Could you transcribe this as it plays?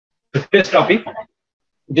Today's topic,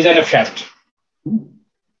 design of shaft.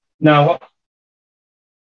 Now,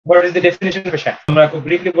 what is the definition of a shaft? আমরা খুব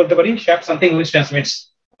briefly বলতে পারি shaft something which transmits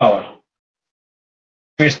power.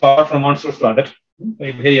 Transmits power from one source to other by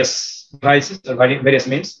various devices or various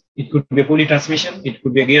means. It could be a pulley transmission, it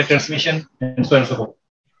could be a gear transmission, and so on and so forth.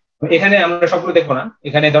 এখানে আমরা সবগুলো দেখবো না।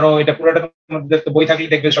 এখানে ধরো এটা পুরোটা বই থাকলে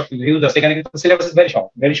দেখবে সবকিছু হিউজ আছে। এখানে কিন্তু সিলেবাস ইজ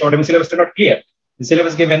very short এবং সিলেবাসটা not clear. The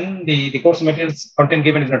syllabus given, the course materials content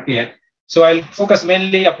given is not clear. So I'll focus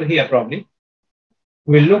mainly up to here probably.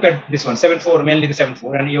 We'll look at this one, 7.4, mainly the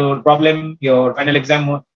 7.4, and your problem, your final exam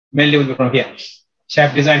mainly will be from here.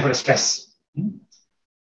 Shaft design for stress.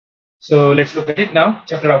 So let's look at it now.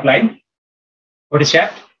 Chapter outline. What is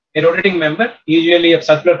shaft? A rotating member, usually of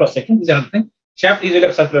circular cross section. This is another thing. Shaft usually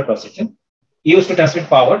of circular cross section, used to transmit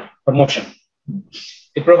power or motion.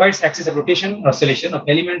 It provides axis of rotation or oscillation of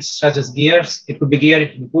elements such as gears. It could be gear, it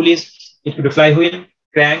could be pulleys, it could be flywheel,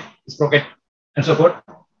 crank, sprocket, and so forth,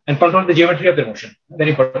 and control the geometry of the motion.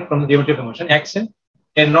 Very important, from the geometry of the motion. Axle,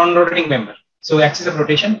 a non-rotating member. So axis of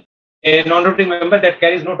rotation, a non-rotating member that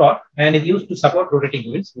carries no torque and is used to support rotating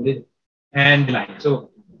wheels and line. So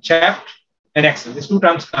shaft and axle, these two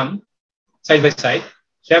terms come side by side.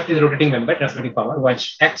 Shaft is a rotating member transmitting power, while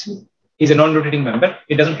axle is a non-rotating member.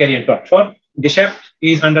 It doesn't carry a torque. For the shaft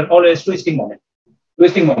is under always twisting moment,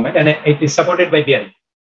 and it is supported by bearing.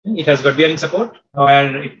 It has got bearing support, where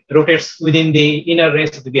it rotates within the inner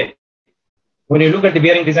race of the bearing. When you look at the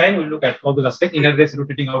bearing design, we'll look at all those aspects: inner race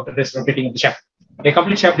rotating, outer race rotating of the shaft. A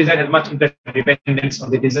complete shaft design has much interdependence on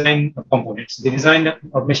the design of components. The design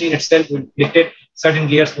of machine itself will dictate certain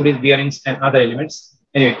gears, pulleys, bearings, and other elements.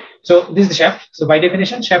 Anyway, so this is the shaft. So by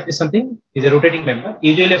definition, shaft is a rotating member,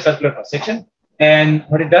 usually a circular cross section. And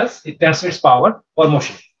what it does, it transmits power or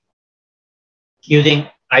motion using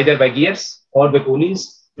either by gears or by pulleys,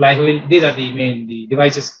 flywheel. These are the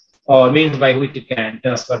devices or means by which it can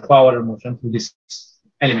transfer power or motion through these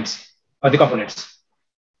elements or the components.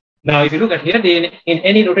 Now, if you look at here, in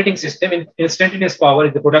any rotating system, instantaneous power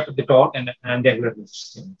is the product of the torque and the angular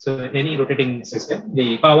velocity. So in any rotating system, the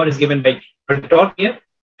power is given by the torque here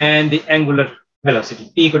and the angular velocity,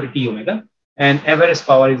 T equal to T omega, and average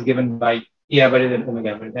power is given by E average and omega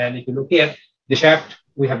average. And if you look here, the shaft,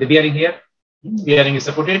 we have the bearing here. Bearing is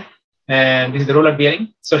supported, and this is the roller bearing.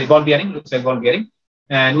 Sorry, ball bearing, looks like ball bearing.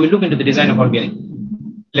 And we'll look into the design of ball bearing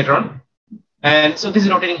later on. And so this is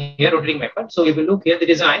rotating here, rotating member. So if you look here, the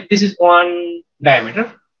design, this is one diameter.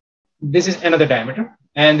 This is another diameter.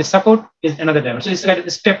 And the support is another diameter. So it's like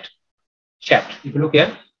a stepped shaft. If you look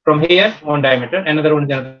here, from here, one diameter, another one is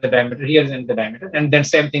another diameter, here is another diameter, and then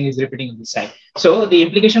same thing is repeating on this side. So the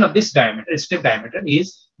implication of this diameter, step diameter,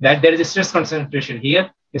 is that there is a stress concentration here,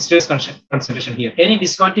 a stress concentration here. Any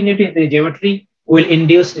discontinuity in the geometry will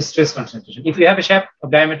induce a stress concentration. If you have a shaft of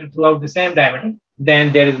diameter throughout the same diameter,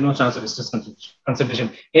 then there is no chance of stress concentration.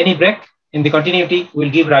 Any break in the continuity will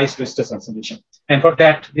give rise to stress concentration. And for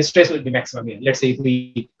that, the stress will be maximum here. Let's say if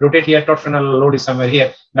we rotate here, torsional load is somewhere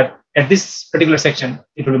here, but at this particular section,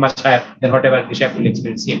 it will be much higher than whatever the shaft will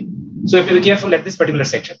experience here. So if you be careful at this particular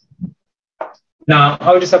section. Now,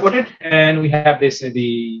 how it is supported? And we have this,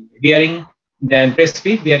 the bearing, then press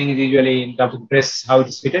feed. Bearing is usually in terms of press, how it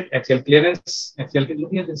is fitted, axial clearance,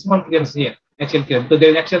 look here, there's small clearance here, axial clearance. So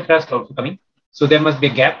there is axial thrust also coming. So there must be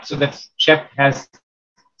a gap. So that shaft has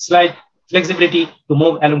slight flexibility to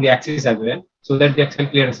move along the axis as well. So that the axial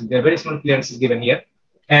clearance is there. Very small clearance is given here.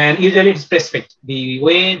 And usually it's press fit. The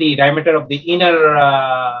way the diameter of the inner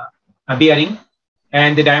bearing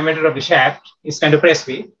and the diameter of the shaft is kind of press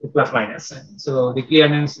fit, plus minus. So the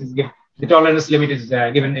clearance is given, the tolerance limit is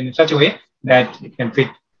given in such a way that it can fit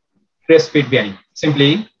press fit bearing.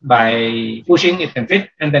 Simply by pushing, it can fit,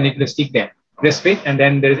 and then it will stick there. Press fit, and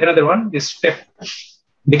then there is another one, this step,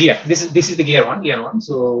 the gear. This is the gear one.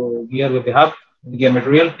 So gear with the hub, the gear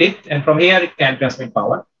material tip, and from here it can transmit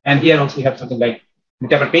power. And here also we have something like the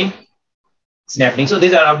taper pin, snapping. So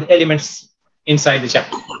these are the elements inside the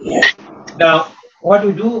shaft. Now, what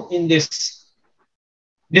we do in this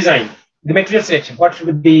design, the material selection, what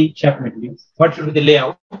should be the shaft materials? What should be the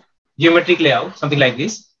layout, geometric layout, something like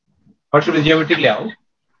this. What should be the geometric layout?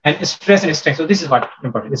 And stress and strength. So this is what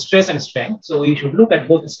important, stress and strength. So you should look at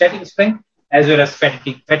both static strength as well as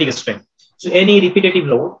fatigue strength. So any repetitive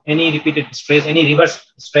load, any repeated stress, any reverse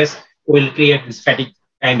stress will create this fatigue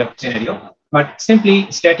kind of scenario. But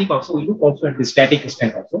simply static also, we look also at the static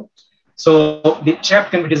strength also. So the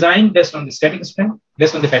shaft can be designed based on the static strength,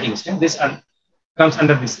 based on the fatigue strength. This comes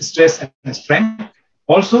under this stress and strength.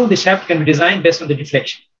 Also, the shaft can be designed based on the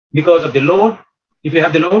deflection because of the load. If you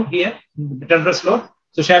have the load here, the transverse load,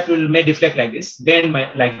 so shaft will may deflect like this, bend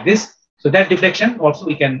like this. So that deflection also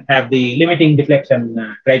we can have the limiting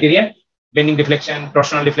deflection criteria, bending deflection,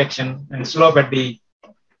 torsional deflection, and slope at the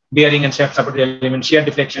bearing and shaft support element, shear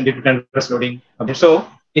deflection due to transverse loading. Okay, so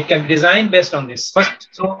it can be designed based on this. First,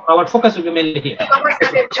 so our focus will be mainly here.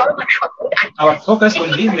 Our focus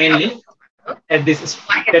will be mainly at this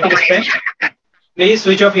static strength. Please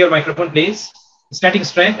switch off your microphone, please. Static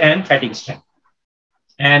strength and fatigue strength.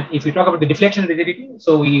 And if we talk about the deflection rigidity,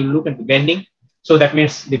 so we look at the bending. So that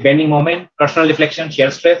means the bending moment, torsional deflection, shear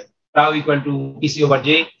stress, tau equal to TC over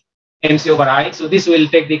J, MC over I. So this will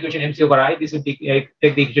take the equation MC over I. This will take the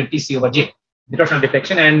equation TC over J. The torsional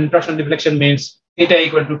deflection, and torsional deflection means theta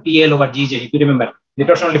equal to TL over GJ. If you remember the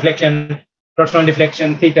torsional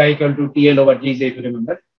deflection theta equal to TL over GJ. If you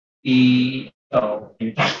remember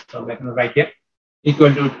so I can write here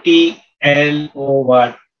equal to TL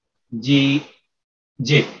over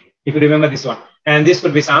GJ. If you remember this one, and this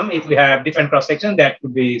could be sum. If we have different cross section, that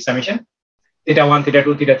could be summation. Theta 1, theta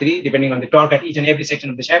 2, theta 3, depending on the torque at each and every section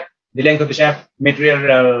of the shaft, the length of the shaft,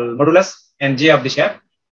 material modulus, and J of the shaft,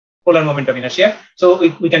 polar moment of inertia. So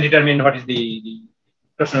we can determine what is the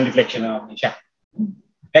torsional deflection of the shaft.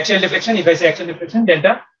 Axial deflection, if I say axial deflection,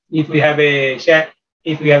 delta, if we have a shaft,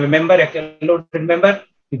 if we have a member, axial loaded member,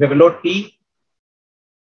 if we have a load P,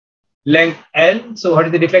 length L, so what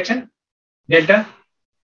is the deflection? Delta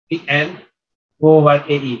PL over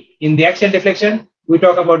AE. In the axial deflection, we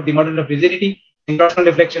talk about the modulus of rigidity. In torsional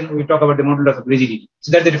deflection, we talk about the modulus of rigidity.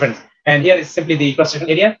 So that's the difference. And here is simply the cross-section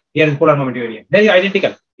area. Here is the polar moment area. They are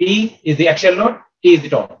identical. P is the axial load. T is the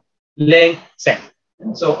torque. Length, same.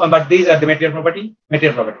 So, but these are the material property.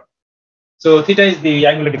 So theta is the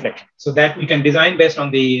angular deflection. So that we can design based on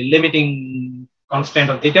the limiting constant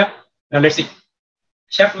of theta. Now let's see.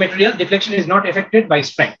 Shaft material deflection is not affected by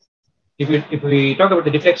strength. If we talk about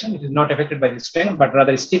the deflection, it is not affected by the strength, but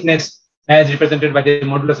rather stiffness as represented by the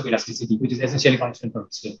modulus of elasticity, which is essentially constant for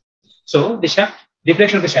strain. So the shaft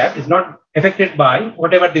deflection of the shaft is not affected by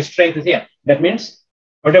whatever the strength is here. That means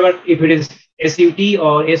whatever, if it is SUT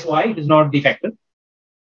or SY, it is not the factor.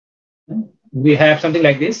 We have something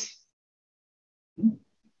like this.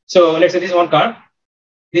 So let's say this is one curve.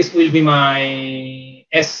 This will be my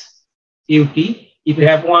SUT. If you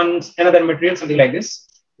have another material, something like this,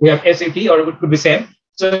 we have SUT, or it could be same.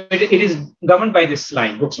 So it is governed by this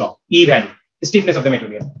line, Brooks law, E value, the stiffness of the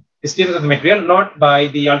material. The stiffness of the material, not by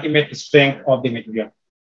the ultimate strength of the material.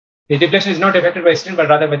 The deflection is not affected by strength, but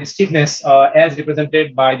rather by the stiffness as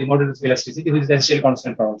represented by the modulus of elasticity, which is essentially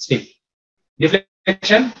constant for all steel.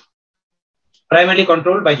 Deflection primarily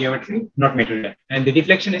controlled by geometry, not material. And the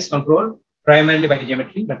deflection is controlled primarily by the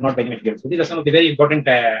geometry, but not by the material. So these are some of the very important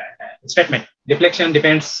statements. Deflection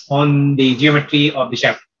depends on the geometry of the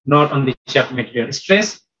shaft, not on the shaft material.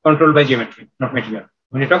 Stress controlled by geometry, not material.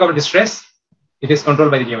 When you talk about the stress, it is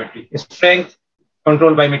controlled by the geometry. Strength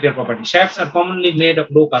controlled by material property. Shafts are commonly made of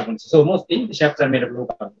low carbon. So mostly the shafts are made of low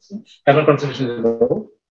carbon. Carbon concentration is low.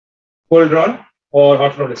 Cold roll or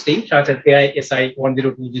hot rolled steel, such as AI, SI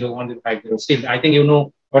 1020, 1050 steel. I think you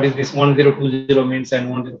know what is this 1020 means and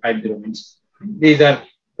 1050 means. These are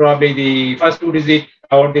probably the first two digit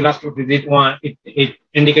or the last two digit one. It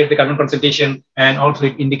indicates the carbon concentration, and also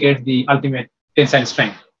it indicates the ultimate tensile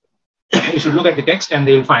strength. You should look at the text and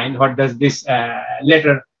they will find what does this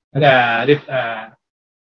letter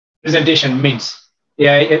presentation means.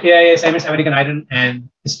 AIS means American Iron and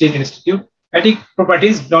Steel Institute. Fatigue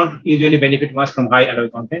properties don't usually benefit much from high alloy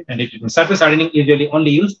content, and surface hardening usually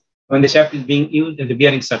only used when the shaft is being used as the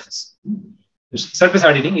bearing surface. Surface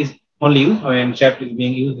hardening is only used when shaft is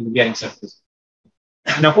being used in the bearing surface.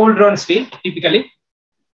 Now, cold drawn steel, typically,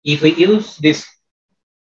 if we use this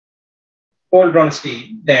cold drawn steel,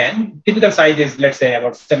 then typical size is, let's say,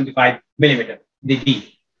 about 75 millimeter. The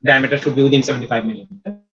D diameter should be within 75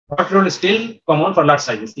 millimeter. Hot rolled steel common for large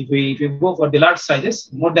sizes. If we go for the large sizes,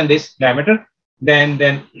 more than this diameter, then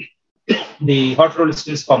the hot rolled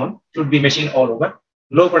steel is common, should be machined all over.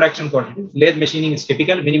 Low production quantity. Lathe machining is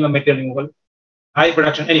typical, minimum material removal. High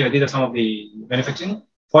production, anyway, these are some of the manufacturing.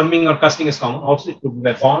 Forming or casting is common. Also, it could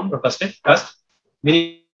be formed or cast.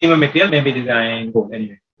 Minimum material may be designed gold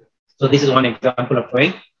anyway. So this is one example of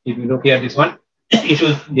drawing. If you look here, this one, it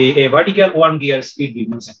shows a vertical worm gear speed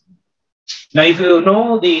dimension. Now, if you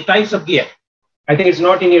know the types of gear, I think it's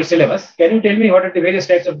not in your syllabus. Can you tell me what are the various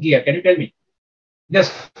types of gear? Can you tell me?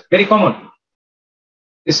 Just very common.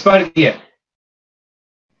 Spur gear.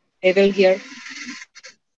 Bevel gear.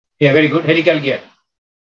 Yeah, very good. Helical gear.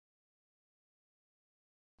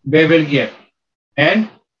 Bevel gear. And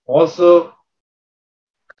also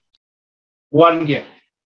worm gear.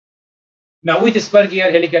 Now, with spur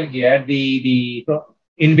gear, helical gear, the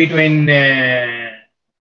in between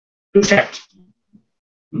two shafts.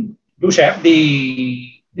 Two shaft,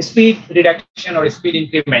 the speed reduction or speed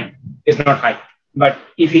increment is not high. But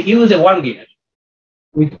if you use a one gear,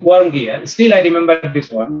 with one gear, still I remember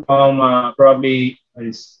this one from probably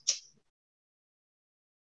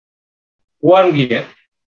one gear.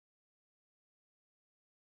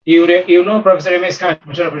 You know Professor M.S. Khan,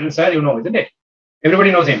 sir, you know, isn't it?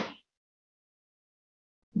 Everybody knows him.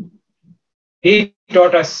 He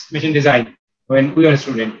taught us machine design when we were a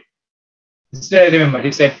student. Still I remember,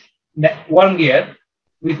 he said that one gear,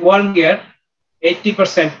 with one gear,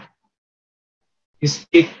 80%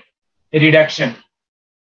 speed reduction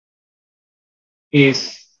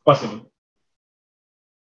is possible.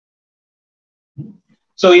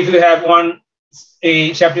 So if you have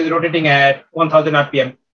a shaft is rotating at 1000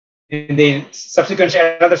 RPM, in the subsequent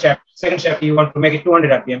shaft, another shaft, second shaft, you want to make it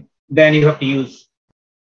 200 RPM, then you have to use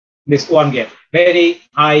this one gear. Very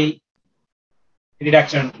high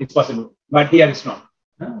reduction is possible, but here it's not.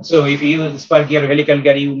 So if you use spur gear or helical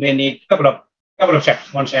gear, you may need couple of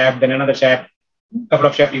shafts, one shaft, then another shaft, couple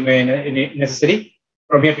of shafts you may need necessary.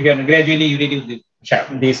 From here to here, and gradually you reduce the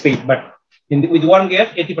speed. But with one gear,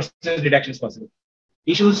 80% reduction is possible.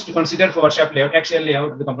 Issues to consider for shaft layout, axial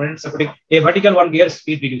layout, the components supporting a vertical one gear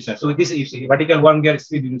speed reducer. So with this, you see vertical one gear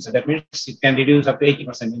speed reducer. That means it can reduce up to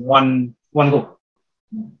 80% in one go.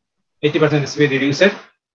 80% speed reducer.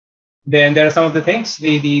 Then there are some of the things.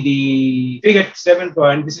 The figure 7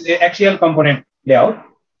 point. This is the axial component layout.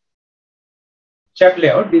 Shaft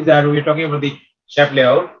layout. We're talking about the shaft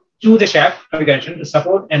layout. Choose the shaft configuration to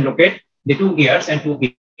support and locate the two gears and two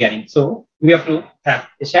bearings. So we have to have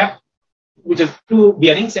a shaft which is two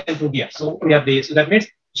bearings and two gears. So we have this. So that means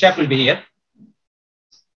shaft will be here.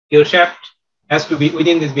 Your shaft has to be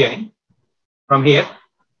within this bearing. From here,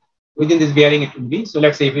 within this bearing it will be. So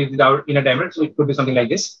let's say if it is our inner diameter, so it could be something like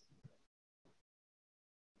this.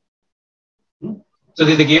 So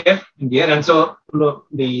this is the gear, and so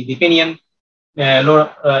the pinion,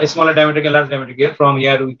 smaller diameter gear, large diameter gear. From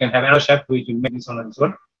here we can have another shaft which will make this one and this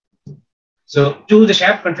one. So choose the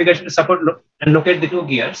shaft configuration to support and locate the two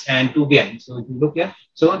gears and two bearings. So if you look here,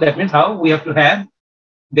 so that means how we have to have,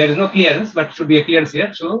 there is no clearance, but should be a clearance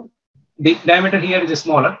here. So the diameter here is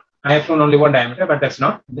smaller. I have shown only one diameter, but that's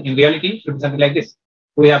not. In reality, it should be something like this.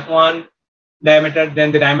 We have one diameter,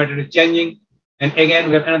 then the diameter is changing, and again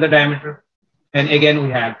we have another diameter, and again we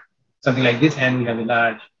have something like this, and we have a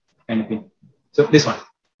large kind of thing. So this one.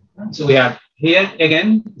 So we have here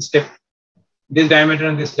again step. This diameter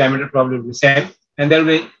and this diameter probably will be same, and there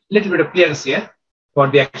will be a little bit of clearance here for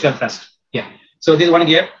the actual thrust. Yeah. So this is one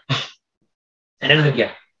gear and another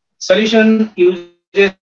gear. Solution uses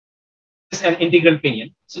an integral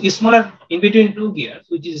pinion. So it's smaller in between two gears,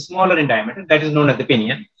 which is smaller in diameter, that is known as the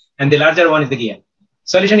pinion, and the larger one is the gear.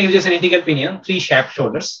 Solution uses an integral pinion, 3 shaft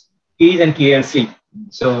shoulders, keys and key and sleeve.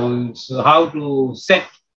 So how to set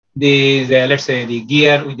these, let's say the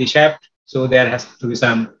gear with the shaft. So there has to be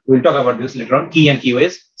some, we'll talk about this later on, key and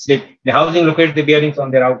keyways, slip. The housing locates the bearings on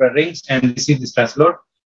their outer rings and receive this transload.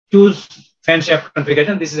 Choose fan shaft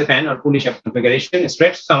configuration. This is a fan or pulley shaft configuration.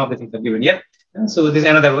 Stretch, some of the things are given here. So this is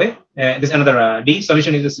another way, this is another D.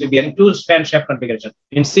 Solution uses slip bearing. Choose fan shaft configuration.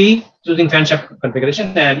 In C, choosing fan shaft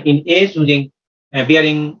configuration, and in A, choosing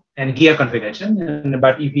bearing and gear configuration.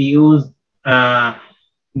 But if you use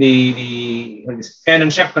the fan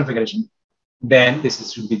and shaft configuration, then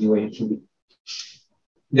this should be the way it should be.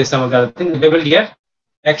 There's some of the other things. Bevel gear,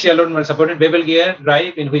 axial load when supported, bevel gear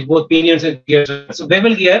drive in which both pinions and gears. So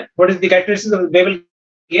bevel gear, what is the characteristics of the bevel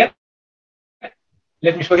gear?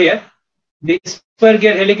 Let me show here. The spur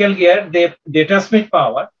gear, helical gear, they transmit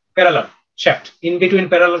power parallel shaft. In between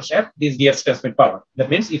parallel shaft, these gears transmit power. That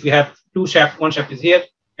means if we have two shafts, one shaft is here,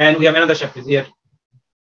 and we have another shaft is here.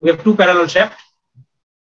 We have two parallel shafts.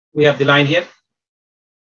 We have the line here.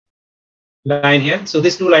 So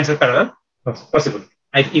these two lines are parallel. Possible.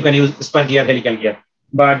 You can use spur gear, helical gear.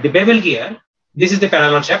 But the bevel gear, this is the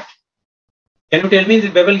parallel shaft. Can you tell me the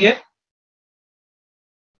bevel gear?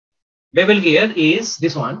 Bevel gear is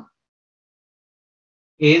this one.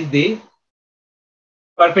 Is the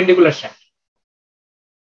perpendicular shaft.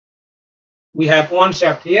 We have one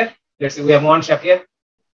shaft here. Let's say we have one shaft here.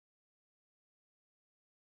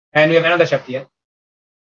 And we have another shaft here.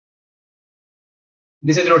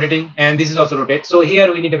 This is rotating and this is also rotate. So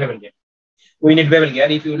here we need a bevel gear. We need bevel gear.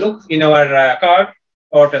 If you look in our car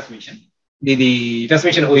or transmission, the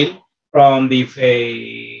transmission wheel from the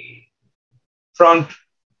front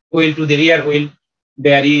wheel to the rear wheel,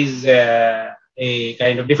 there is a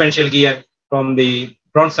kind of differential gear. From the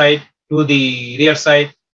front side to the rear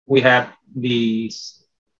side. We have this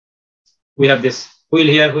wheel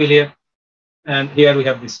here, and here we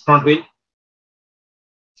have this front wheel.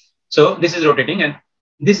 So this is rotating, and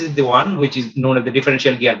this is the one which is known as the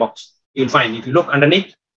differential gearbox. You'll find if you look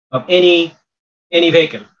underneath of any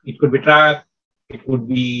vehicle, it could be truck, it could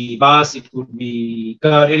be bus, it could be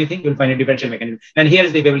car, anything, you'll find a differential mechanism. And here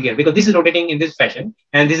is the bevel gear, because this is rotating in this fashion,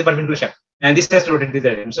 and this is a perpendicular shaft, and this has to rotate this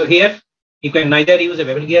direction. So here you can neither use a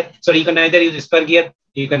bevel gear, sorry, you can neither use a spur gear,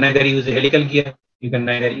 you can neither use a helical gear, you can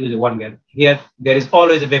neither use a one gear. Here there is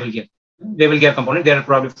always a bevel gear. Bevel gear component. There are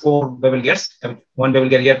probably 4 bevel gears. One bevel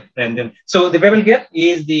gear here, and then so the bevel gear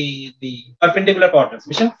is the perpendicular power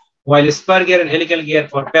transmission, while a spur gear and helical gear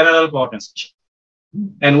for parallel power transmission,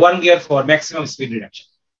 and one gear for maximum speed reduction.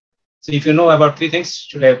 So if you know about 3 things,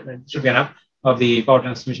 should be enough of the power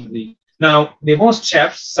transmission. Now the most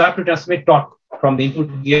shafts serve to transmit torque from the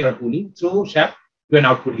input gear or pulley through shaft to an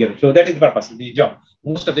output gear. So that is the purpose, the job.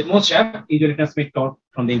 Most shafts usually transmit torque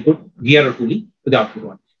from the input gear or pulley to the output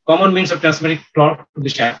one. Common means of transferring torque to the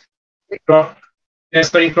shaft.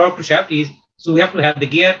 Transferring torque to shaft is, so we have to have the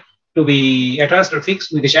gear to be attached or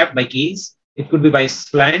fixed with the shaft by keys. It could be by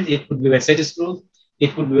splines, it could be by set screws,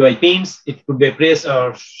 it could be by pins, it could be by press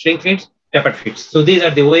or shrink fits, tapered fits. So these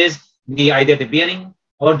are the ways either the bearing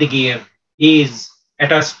or the gear is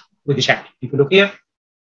attached with the shaft. If you look here,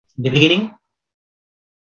 in the beginning,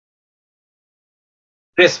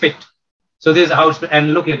 press fit. So this is how it's,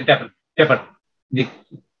 and look at the taper, the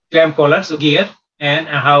clamp collar, so gear, and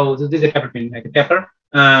how, so this is a taper pin, like a taper,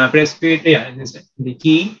 press fit, yeah, this is the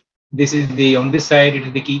key, this is the, on this side, it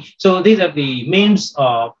is the key. So these are the means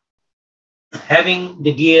of having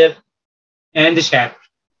the gear and the shaft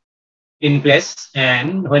in place,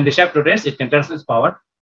 and when the shaft rotates, it can transmit power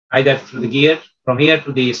either through the gear, from here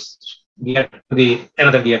to this gear to the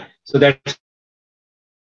another gear. So that's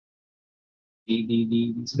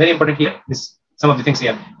it's very important here. This some of the things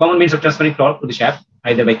here. Common means of transferring torque to the shaft,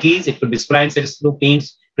 either by keys, it could be splines, set screw,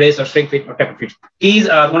 pins, press or shrink fit or tapered fit. Keys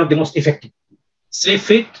are one of the most effective. Slip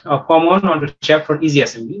fit are common on the shaft for easy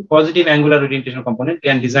assembly. Positive angular orientation component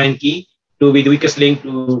can design key to be the weakest link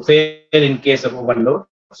to fail in case of overload.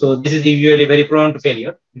 So this is usually very prone to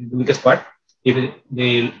failure. This is the weakest part if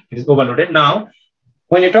it is overloaded. Now,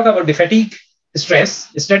 when you talk about the fatigue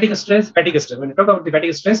stress, static stress, fatigue stress. When you talk about the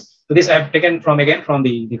fatigue stress, so this I have taken from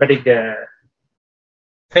the fatigue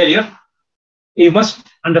failure. You must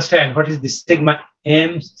understand what is the sigma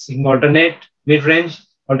M, sigma alternate, mid range,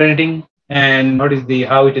 alternating, and what is the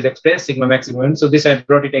how it is expressed, sigma maximum. So this I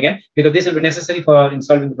brought it again because this will be necessary for in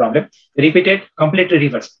solving the problem. Repeated, completely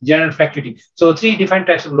reversed, general fluctuating. So 3 different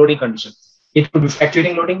types of loading conditions. It could be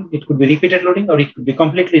fluctuating loading, it could be repeated loading, or it could be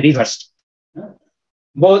completely reversed.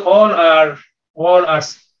 Both all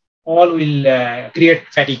will create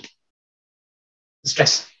fatigue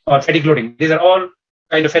stress or fatigue loading. These are all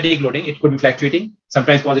kind of fatigue loading. It could be fluctuating,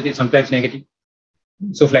 sometimes positive, sometimes negative.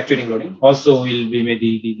 So fluctuating loading also will be made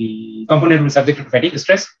the component will be subject to fatigue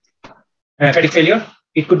stress, fatigue failure.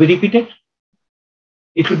 It could be repeated.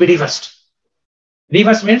 It could be reversed.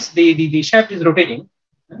 Reverse means the shaft is rotating.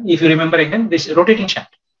 If you remember again, this rotating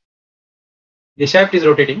shaft. The shaft is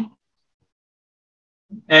rotating,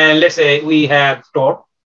 and let's say we have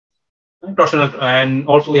torsional, and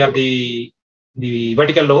also we have the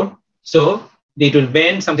vertical load. So it will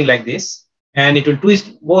bend something like this, and it will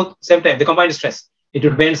twist both same time. The combined stress. It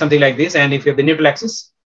will bend something like this, and if you have the neutral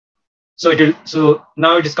axis, so it will. So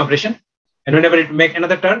now it is compression, and whenever it make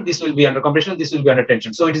another turn, this will be under compression, this will be under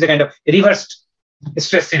tension. So it is a kind of reversed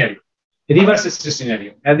stress scenario. Reverse stress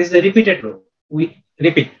scenario, and this is a repeated load. We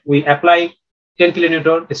repeat. We apply 10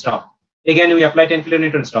 kilonewton, stop. Again, we apply 10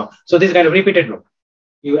 kilonewton, stop. So this is kind of repeated load.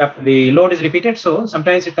 The load is repeated, so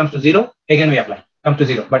sometimes it comes to 0. Again, we apply, come to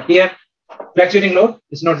 0. But here, fluctuating load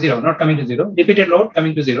is not 0, not coming to 0. Repeated load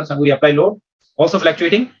coming to 0. So we apply load, also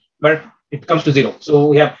fluctuating, but it comes to 0. So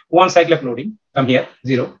we have one cycle of loading, come here,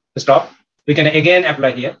 0, stop. We can again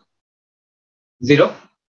apply here, 0,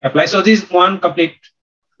 apply. So this is one complete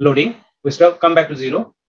loading. We stop, come back to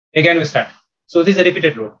 0. Again, we start. So this is a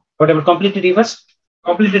repeated load. Whatever completely reversed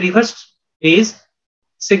is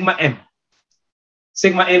sigma M.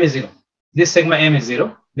 Sigma M is 0. This sigma M is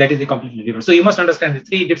 0. That is the completely reversed. So you must understand the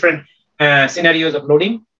 3 different scenarios of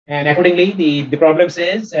loading, and accordingly the problem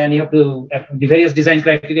says, and you have to the various design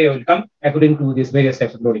criteria will come according to these various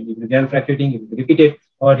types of loading. If it is general fluctuating, if it is repeated,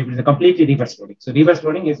 or if it is a completely reverse loading. So reverse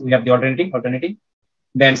loading is we have the alternating.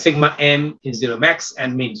 Then sigma M is 0, max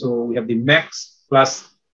and mean. So we have the max plus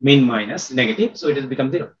mean minus negative. So it has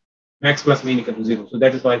become 0. Max plus mean equal to 0. So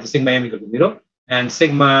that is why the sigma M equal to 0. And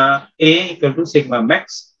sigma A equal to sigma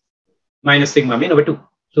max minus sigma mean over 2.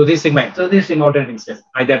 So this sigma M. So this is alternating stress.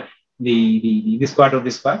 Either this part or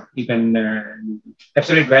this part, you can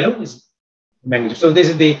absolute value is magnitude. So this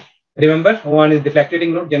is the, remember, one is the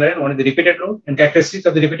fluctuating load generated, one is the repeated load, and characteristics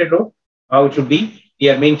of the repeated load, how it should be.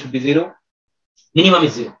 Here, mean should be 0. Minimum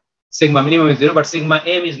is 0. Sigma minimum is 0, but sigma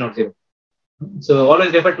m is not 0. So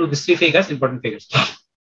always refer to these 3 figures, important figures.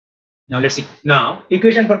 Now let's see. Now,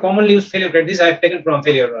 equation for commonly used failure rate. This I have taken from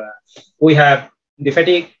failure. We have the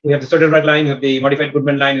fatigue, we have the Soderberg line, we have the modified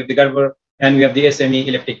Goodman line, we have the Gerber, and we have the SME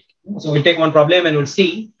elliptic. So we'll take one problem and we'll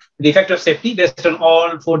see the effect of safety based on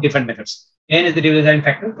all 4 different methods. N is the design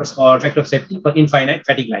factor or factor of safety for infinite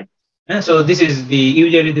fatigue line. So this is the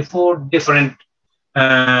usually the 4 different,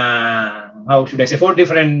 how should I say, 4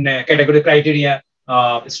 different category criteria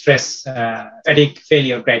of stress fatigue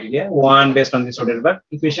failure criteria. One based on the Soderberg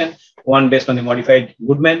equation, one based on the modified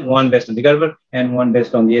Goodman, one based on the Gerber, and one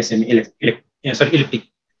based on the SME elliptic.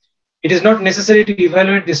 It is not necessary to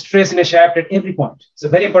evaluate the stress in a shaft at every point. It's a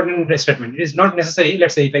very important statement. It is not necessary.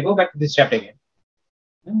 Let's say if I go back to this shaft again,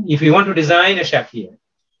 if you want to design a shaft here,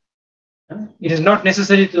 it is not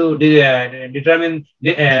necessary to determine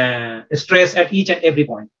the stress at each and every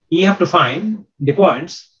point. You have to find the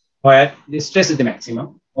points where the stress is the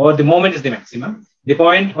maximum or the moment is the maximum, the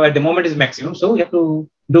point where the moment is maximum. So you have to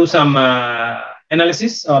do some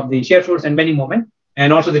analysis of the shear force and bending moment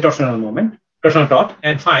and also the torsional moment, torsional torque,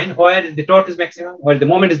 and find where the torque is maximum, where the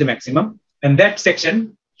moment is the maximum. And that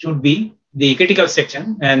section should be the critical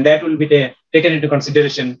section, and that will be taken into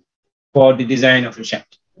consideration for the design of a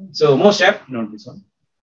shaft. So most shaft, not this one.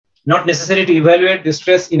 Not necessary to evaluate the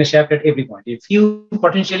stress in a shaft at every point. A few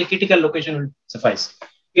potentially critical locations will suffice.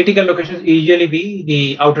 Critical locations usually be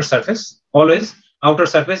the outer surface, always outer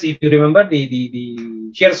surface. If you remember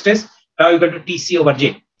the shear stress, now equal to TC over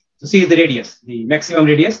J. So C is the radius, the maximum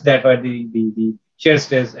radius that where the shear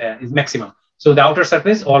stress is maximum. So the outer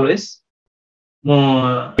surface always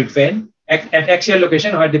will fail. At axial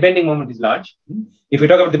location where the bending moment is large. If we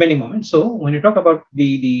talk about the bending moment, so when you talk about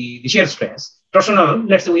the shear stress, torsional,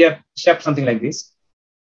 let's say we have shaft something like this.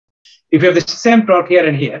 If you have the same torque here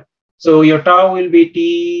and here, so your tau will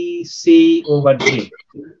be TC over J.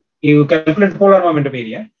 You calculate the polar moment of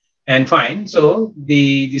area and find. So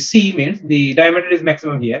the C means the diameter is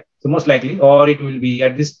maximum here. So most likely, or it will be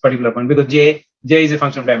at this particular point because J is a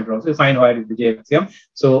function of diameter also. You find where is the J maximum.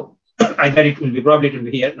 So either it will be, probably it will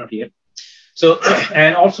be here, not here. So,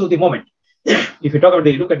 and also the moment. If you talk about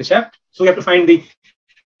look at the shaft, so you have to find the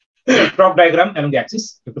torque diagram along the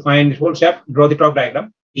axis. You have to find the whole shaft, draw the torque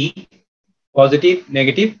diagram, E, positive,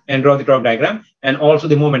 negative, and draw the torque diagram, and also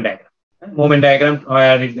the moment diagram. Moment diagram,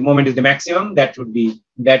 where the moment is the maximum, that would be,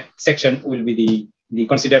 that section will be the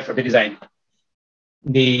considered for the design.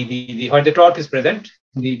 Where the torque is present,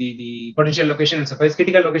 the potential location and surface.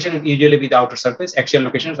 Critical location will usually be the outer surface. Axial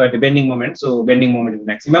locations where the bending moment, so bending moment is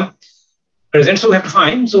maximum. Present, so we have to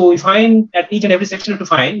find. So we find at each and every section to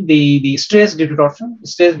find the stress due to torsion,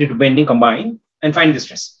 stress due to bending combined, and find the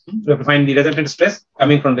stress. So we have to find the resultant stress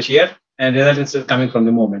coming from the shear and resultant stress coming from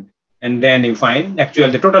the moment. And then you find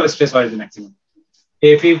the total stress, where is the maximum.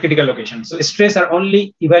 A few critical locations. So stress are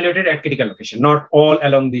only evaluated at critical location, not all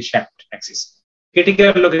along the shaft axis.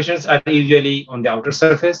 Critical locations are usually on the outer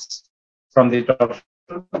surface from the top.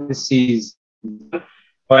 This is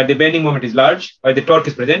where the bending moment is large, where the torque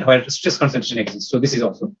is present, where stress concentration exists. So this is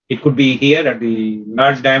also, it could be here at the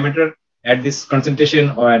large diameter at this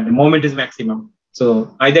concentration, or at the moment is maximum.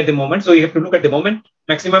 So either the moment, so you have to look at the moment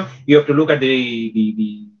maximum, you have to look at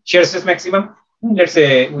the shear stress maximum. Let's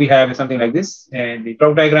say we have something like this, and the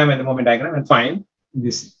torque diagram and the moment diagram, and find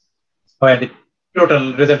this where the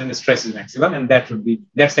total resultant stress is maximum, and that should be,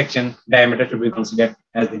 that section diameter should be considered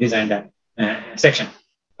as the design section.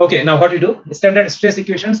 Okay, now what we do, standard stress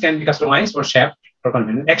equations can be customized for shaft for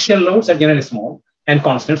convenience. Axial loads are generally small and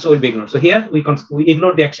constant, so will be ignored. So here we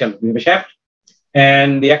ignore the axial. We have a shaft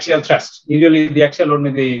and the axial thrust. Usually the axial load may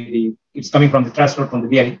be, it's coming from the thrust load from the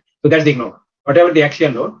bearing. So that's the ignore. Whatever the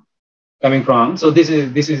axial load coming from, so this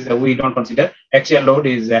is we don't consider. Axial load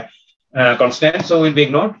is constant, so will be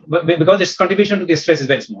ignored. But because its contribution to the stress is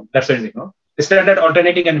very small, that's why it's ignored. The standard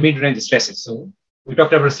alternating and mid-range stresses. So we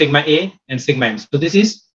talked about sigma A and sigma M. So this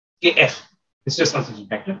is Kf, the stress concentration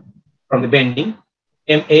factor from the bending,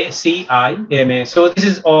 MACI, So this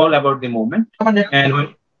is all about the moment.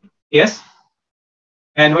 And yes,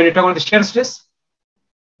 and when you talk about the shear stress,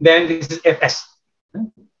 then this is Fs,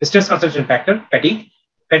 the stress concentration factor, fatigue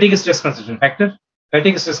is stress concentration factor,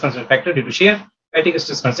 fatigue is stress concentration factor due to shear, fatigue is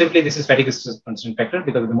stress concentration, simply this is fatigue is stress concentration factor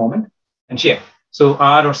because of the moment and shear. So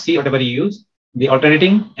R or C, whatever you use, the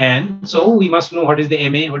alternating, and so we must know what is the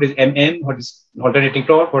MA, what is MM, what is alternating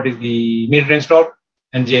torque, what is the mid-range torque,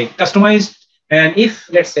 and J customized. And if,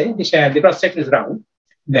 let's say, the cross section is round,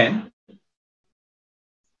 then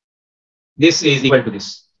this is equal to this.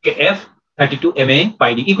 Okay, F 32 MA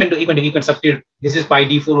pi D. You can substitute. This is pi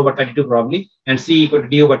D 4 over 32 probably, and C equal to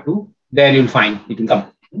D over 2. Then you'll find it will come.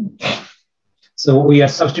 So we are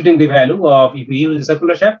substituting the value of, if we use the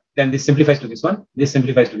circular shaft, then this simplifies to this one. This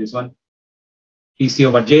simplifies to this one. PC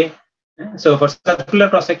over J. So for circular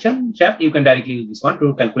cross section shaft, you can directly use this one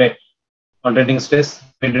to calculate alternating stress,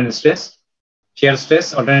 mid-range stress, shear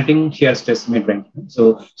stress, alternating shear stress, mid-range.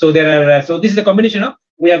 So there are. So this is a combination of.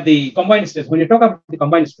 We have the combined stress. When you talk about the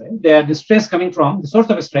combined stress, there the stress coming from the source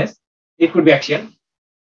of stress. It could be axial.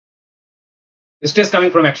 The stress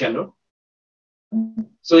coming from axial load.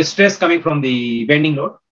 So stress coming from the bending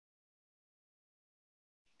load,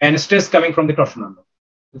 and stress coming from the torsional load.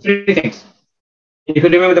 The three things. If you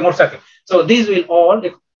remember the Mohr circle. So these will all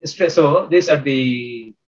stress. So these are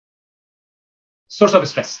the source of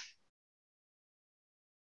stress.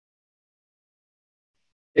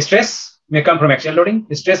 Stress may come from axial loading.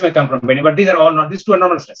 Stress may come from bending, but these are all not. These two are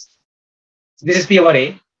normal stress. This is P over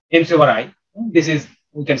A, MC over I. This is,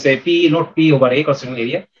 we can say, P, not P over A, cross-sectional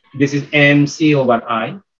area. This is MC over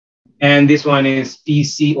I, and this one is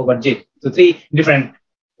PC over J. So three different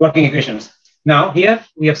working equations. Now here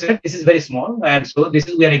we have said this is very small, and so this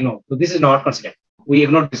is we are ignored. So this is not considered. We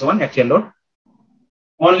ignored this one, axial load.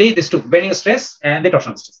 Only these two, bending stress and the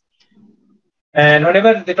torsional stress. And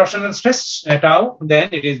whenever the torsional stress tau, then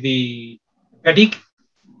it is the fatigue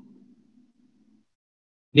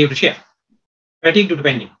due to shear, fatigue due to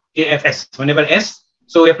bending, KFS. Whenever S,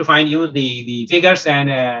 so we have to use the figures and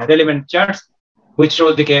relevant charts which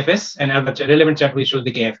shows the KFS, and other relevant chart which shows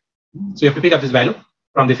the KF. So you have to pick up this value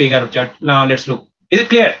from the figure of chart. Now let's look. Is it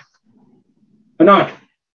clear or not?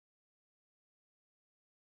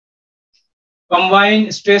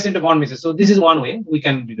 Combine stress into bond misses. So this is one way we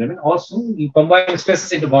can determine. Also, you combine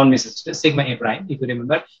stresses into bond misses stress, sigma A prime. If you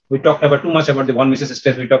remember, we talked about too much about the bond misses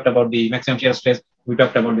stress. We talked about the maximum shear stress. We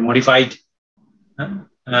talked about the modified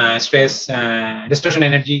stress, distortion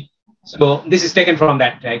energy. So this is taken from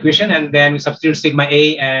that equation, and then we substitute sigma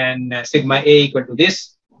A, and sigma A equal to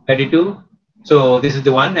this 32. So this is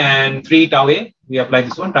the one, and 3 tau A. We apply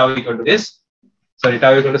this one, tau equal to this. Sorry,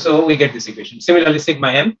 tau equal to, so we get this equation. Similarly,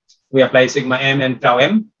 sigma M. We apply sigma M and tau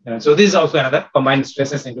M. So this is also another combined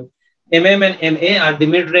stresses into MM and MA are the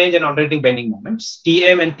mid-range and alternating bending moments.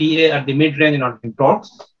 TM and TA are the mid-range and alternating torques.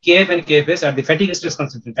 KF and KFS are the fatigue stress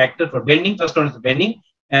concentrating factor for bending, first one is the bending,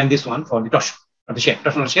 and this one for the torsion, or the shear,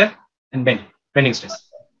 torsional shear and bending stress.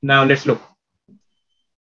 Now let's look.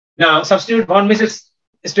 Now substitute bond misses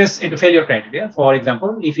stress into failure criteria. For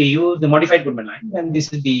example, if we use the modified Goodman line, then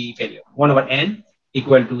this is the failure. 1 over N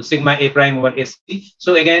equal to sigma A prime over AC.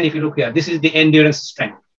 So again, if you look here, this is the endurance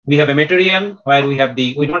strength. We have a material where we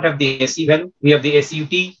don't have the AC value, we have the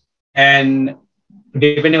SUT, and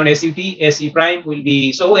depending on SUT, AC prime will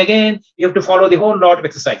be, so again, you have to follow the whole lot of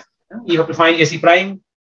exercise. You have to find AC prime.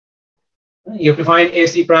 It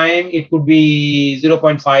could be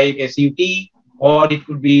 0.5 SUT, or it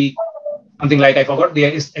could be something like, I forgot,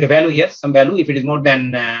 there is a value here, some value, if it is more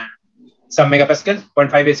than some megapascals,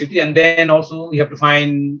 0.5 SUT, and then also you have to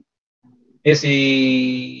find AC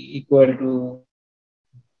equal to,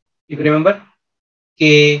 if you remember,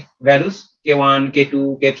 K values, K1,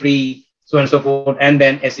 K2, K3, so on and so forth, and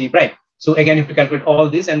then SE prime. So again, you have to calculate all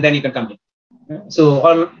this, and then you can complete.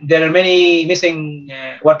 So there are many missing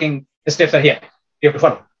working steps are here. You have to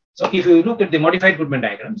follow. So if you look at the modified Goodman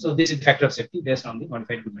diagram, so this is the factor of safety based on the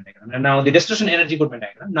modified Goodman diagram. And now the distortion energy Goodman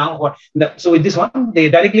diagram. Now what? So with this one,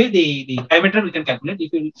 directly the diameter we can calculate.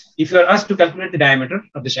 If you are asked to calculate the diameter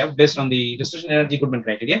of the shaft based on the distortion energy Goodman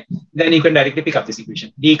criteria, then you can directly pick up this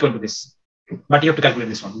equation, D equal to this. But you have to calculate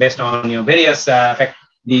this one based on your various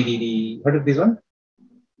what is this one?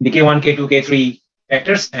 The K1, K2, K3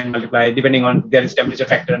 factors, and multiply depending on there is temperature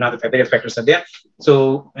factor and other various factors are there.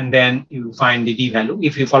 So, and then you find the D value.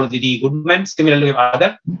 If you follow the D Goodman, similarly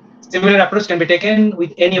other similar approach can be taken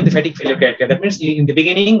with any of the fatigue failure criteria. That means in the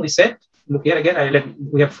beginning we said, look here again,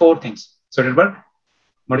 we have 4 things. Soderbergh,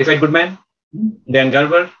 modified Goodman, then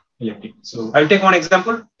Gerber, elliptic. So I'll take one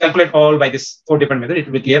example, calculate all by this 4 different methods, it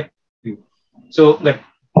will be clear. So this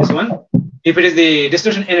one, if it is the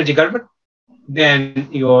distortion energy Gerber, then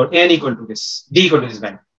your N equal to this, D equal to this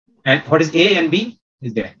value. And what is A and B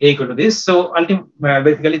is there, A equal to this. So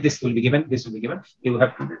basically this will be given, this will be given. You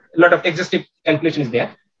have a lot of exhaustive calculations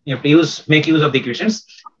there. You have to make use of the equations,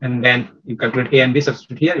 and then you calculate A and B,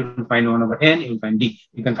 substitute here, you will find 1 over N, you will find D.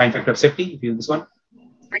 You can find factor of safety if you use this one.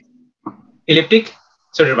 Elliptic,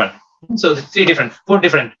 Soderbergh. So 4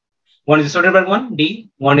 different. One is the Soderbergh one, D.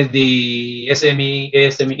 One is the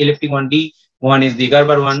ASME elliptic one, D. One is the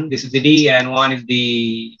Gerber one, this is the D, and one is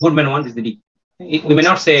the Goodman one, this is the D. We may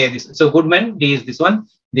not say this. So Goodman, D is this one.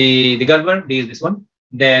 The Gerber, D is this one.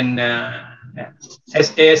 Then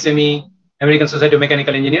ASME, American Society of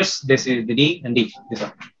Mechanical Engineers, this is the D and D, this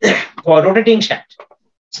one. For rotating shaft.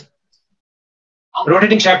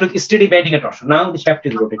 Rotating shaft with steady bending and torsion. Now the shaft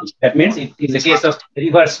is rotating. That means it is a case of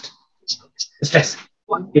reversed stress.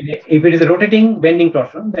 If it is a rotating bending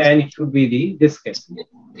torsion, then it should be this case.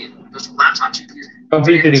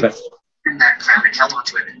 Completely reversed. That crown and held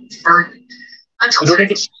onto it firmly until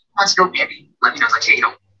rotating. Months ago, maybe let me know, like, hey,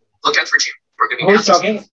 look out for June. We're going to be Who's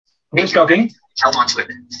talking? Who's talking? Held onto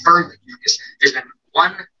it firmly because there's been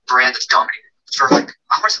one brand that's dominated for like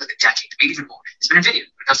almost like a decade, maybe even more. It's been NVIDIA. When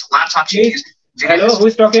it comes to laptop GPUs, hello, who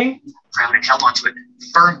is talking? Crown and held onto it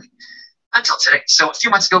firmly until today. So a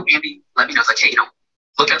few months ago, Andy let me know, like, hey,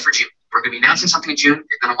 look out for June. We're going to be announcing something in June.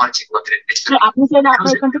 You're going to want to take a look at it. It's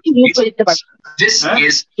this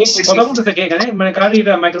is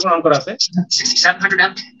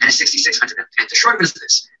 6700M and a 6600M. And the short of it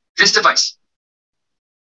is this device.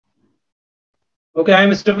 Okay, I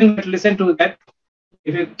am stopping to listen to that.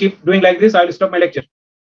 If you keep doing like this, I will stop my lecture.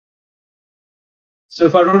 So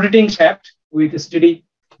for rotating shaft with steady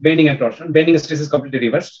bending and torsion, bending stress is completely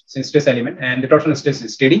reversed, since stress element, and the torsion stress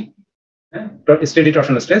is steady. Steady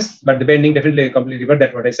torsional stress, but the bending definitely completely reversed.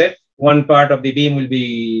 That's what I said. One part of the beam will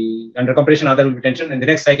be under compression, other will be tension, and the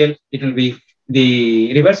next cycle it will be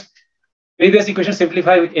the reverse. Previous equation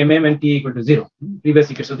simplify with mm and ta equal to 0. Previous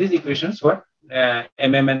equation. So these equations what mm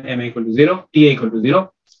and ma equal to 0, ta equal to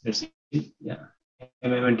 0. Let's see. Yeah,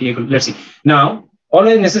 mm and ta equal. Let's see. Now,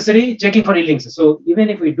 always necessary checking for yielding. So even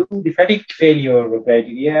if we do the fatigue failure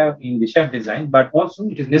criteria in the shaft design, but also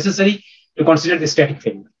it is necessary to consider the static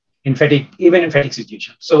failure. In fatigue, even in fatigue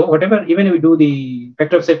situation. So whatever, even if we do the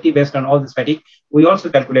factor of safety based on all this fatigue, we also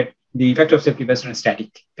calculate the factor of safety based on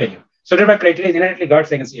static failure. So Soderberg criteria is inherently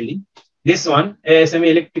guards against yielding. This one,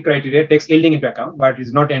 ASME electric criteria takes yielding into account, but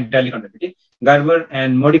is not entirely conservative. Gerber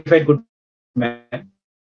and modified Goodman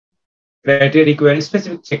criteria require a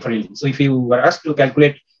specific check for yielding. So if you were asked to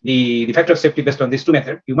calculate the factor of safety based on these two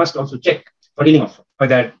methods, you must also check for yielding also,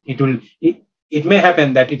 whether it may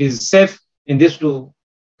happen that it is safe in these two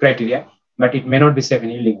criteria, but it may not be safe in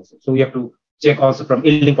yielding also. So we have to check also from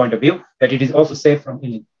yielding point of view that it is also safe from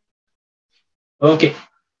yielding. Okay.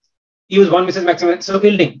 Use one versus maximum. So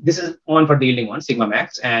yielding, this is one for the yielding one, sigma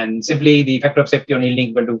max, and simply the factor of safety on yielding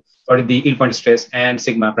equal to for the yield point stress and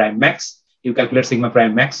sigma prime max. You calculate sigma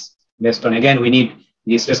prime max based on, again, we need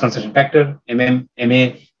the stress concentration factor, mm,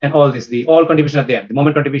 ma, and all this. The all contributions are there. The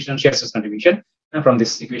moment contribution, shear stress contribution from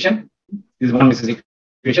this equation. This is one versus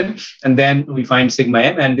equation, and then we find sigma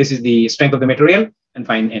m, and this is the strength of the material, and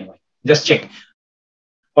find ny. Just check.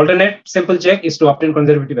 Alternate simple check is to obtain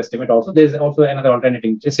conservative estimate. Also, there is also another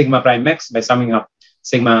alternating sigma prime max by summing up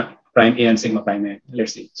sigma prime a and sigma prime a.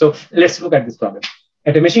 Let's see. So let's look at this problem.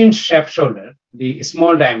 At a machine shaft shoulder, the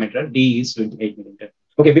small diameter d is 28 millimeter.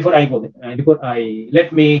 Okay, before I go there,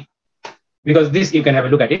 let me, because this you can have a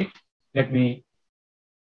look at it. Let me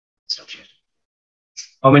stop here.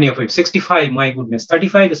 How many of you? 65, my goodness.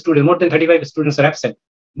 35 students, more than 35 students are absent.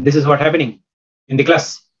 This is what happening in the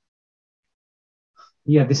class.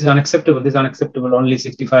 Yeah, this is unacceptable. This is unacceptable. Only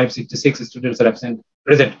 65, 66 students are absent,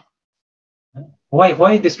 present.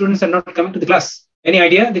 Why the students are not coming to the class? Any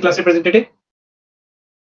idea, the class representative?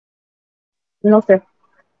 No, sir.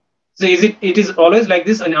 So it is always like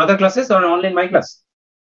this in other classes or only in my class?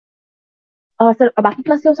 Sir, বাকি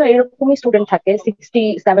ক্লাসেও sir এরকমই student থাকে 60,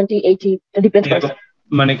 70, 80 depend করে।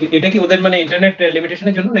 মানে কি এটা কি ওদের মানে ইন্টারনেট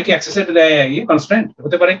লিমিটেশনের জন্য নাকি অ্যাক্সেসের কনস্ট্রেন্ট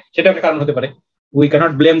হতে পারে, সেটা একটা কারণ হতে পারে। We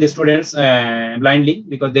cannot blame the students blindly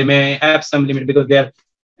because they may have some limit because they are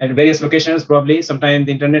at various locations. Probably sometimes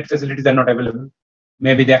the internet facilities are not available.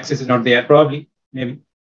 Maybe the access is not there. Probably, maybe.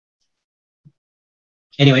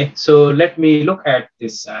 Anyway, so let me look at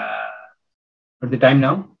this. At the time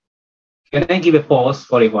now, can I give a pause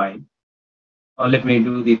for a while, or let me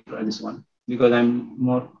do this one because I'm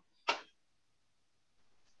more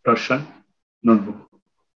torsion notebook.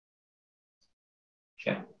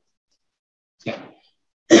 Okay. Yeah.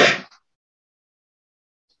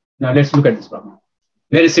 Now let's look at this problem.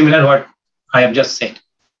 Very similar what I have just said.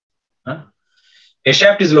 A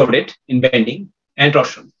shaft is loaded in bending and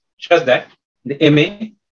torsion, such that the MA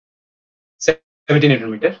 70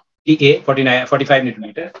 Nm, TA 45 Nm,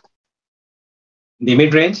 the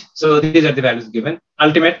mid range. So these are the values given.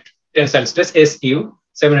 Ultimate tensile stress SU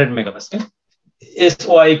 700 megapascal,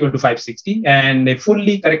 SOI equal to 560, and a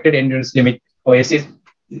fully corrected endurance limit OS is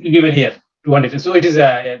given here. 200. So it is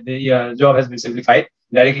the job has been simplified.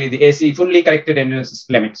 Directly the AC fully corrected analysis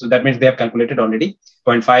limit. So that means they have calculated already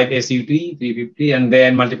 0.5 ACUT, 350, and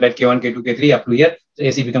then multiplied K1, K2, K3 up to here. So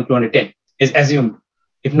AC becomes 210 is assumed.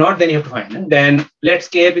 If not, then you have to find. And then let's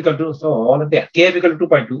KF equal to, so all of that. KF equal to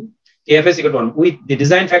 2.2, KFS equal to 1. With the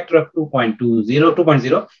design factor of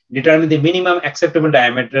 2.0, determine the minimum acceptable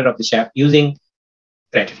diameter of the shaft using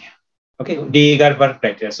criteria. Okay, D. Garber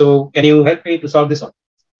criteria. So can you help me to solve this one?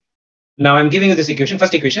 Now I'm giving you this equation,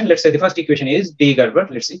 first equation. Let's say the first equation is D. Garber.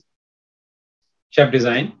 Let's see. Shaft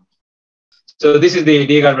design. So this is the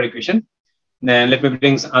D. Garber equation. Then let me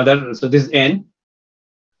bring some other. So this is N.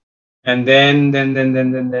 And then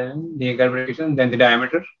the Garber equation, then the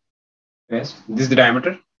diameter. Yes, this is the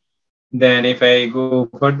diameter. Then if I go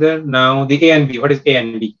further, now the A and B. What is A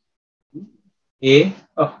and B? A.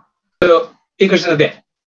 Oh, so equations are there.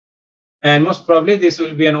 And most probably this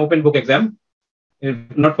will be an open book exam.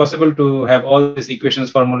 It's not possible to have all these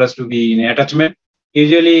equations formulas to be in attachment.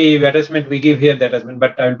 Usually attachment we give here the attachment,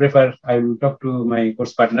 but I will prefer, I will talk to my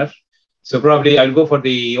course partner. So probably I'll go for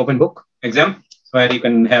the open book exam where you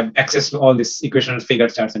can have access to all these equations,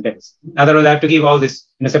 figures, charts, and tables. Otherwise, I have to give all this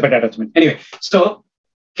in a separate attachment. Anyway, so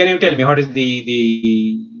can you tell me what is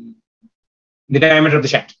the diameter of the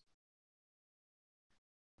shaft?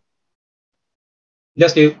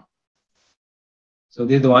 Just you. So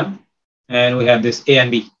this is the one. And we have this A and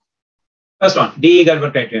B. First one, D.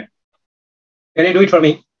 Garber criteria. Can you do it for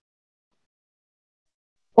me?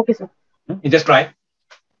 Okay, sir. You just try.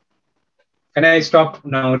 Can I stop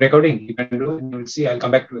now recording? You can do it. You will see. I'll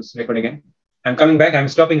come back to this record again. I'm coming back. I'm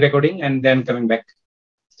stopping recording and then coming back.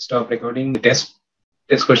 Stop recording. The test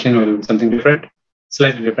question will be something different,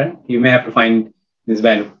 slightly different. You may have to find this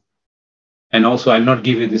value. And also, I'll not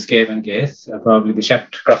give you this KF and KS. Probably the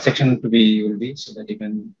shaft cross section will be so that you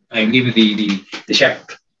can. I'll give you the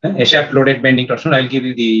shaft, a shaft loaded bending torsion. I'll give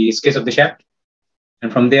you the scale of the shaft,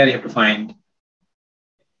 and from there you have to find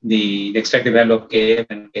the extract the value of KF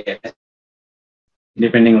and KS,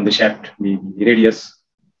 depending on the shaft, the radius,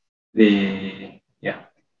 the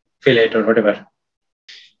fillet or whatever.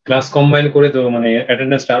 Class combine করে তো মানে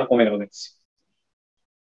attendance টা কমে গেল দেখছি।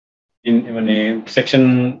 মানে section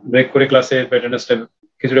break করে ক্লাসে attendance টা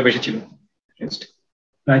কিছুটা বেশি ছিল।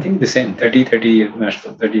 I think the same 30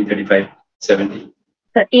 35 70.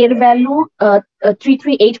 Sir, air value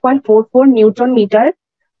 338.44 Newton meter.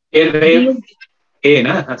 Air value A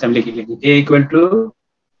na acha আমি লিখি A equal to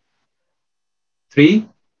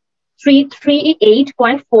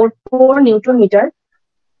 338.44 Newton meter.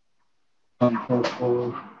 144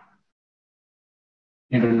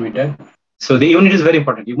 Newton meter. So the unit is very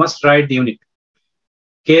important. You must write the unit.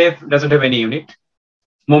 KF doesn't have any unit.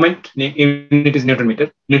 Moment unit is Newton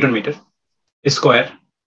meter. Square.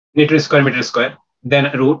 Meter square, meter square. Then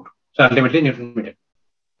root. So ultimately Newton meter.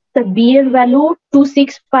 The BR value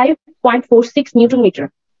 265.46 Newton meter.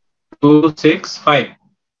 265.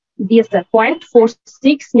 Yes, sir.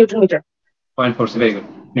 0.46 Newton meter. 0.46. Very good.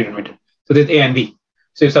 Newton meter. So this is A and B.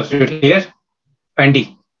 So you substitute here and D.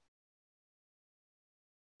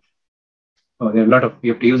 Oh, there are a lot of,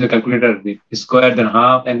 you have to use a calculator, the square, then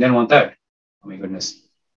half, and then 1/3. Oh my goodness.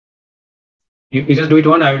 You just do it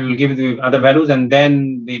one, I will give you the other values and then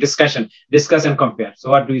the discussion. Discuss and compare. So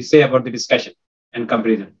what do you say about the discussion and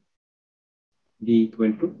comparison? D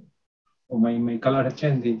equal to, oh my color has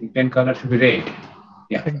changed, the pen color should be red.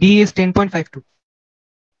 Yeah. D is 10.52.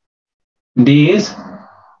 D is?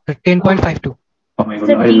 10.52. Oh my Sir,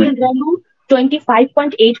 goodness. BR value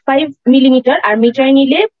 25.85 millimeter or meter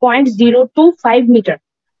nile 0.025 meter.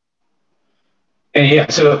 Yeah,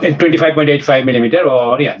 so 25.85 millimeter,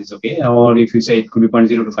 or yeah, this is okay. Or if you say it could be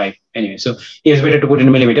 0.025. Anyway, so it's better to put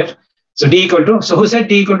in millimeter. So D equal to, so who said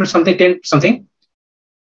D equal to something, 10 something?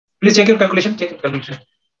 Please check your calculation.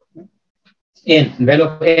 N, value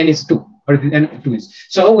of N is 2. Or N 2 is.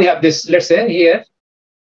 So we have this, let's say here,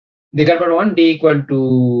 the Garber one, D equal to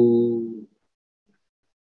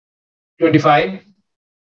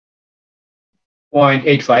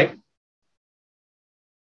 25.85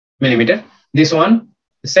 millimeter. This one,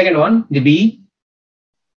 the second one, the B,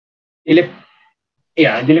 the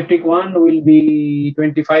elliptic one will be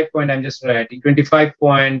 25 point, I'm just writing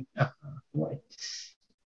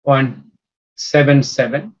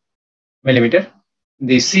 25.77 millimeter.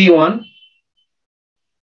 The C one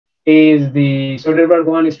is the Soderberg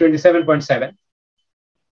one is 27.7.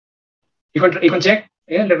 You can check.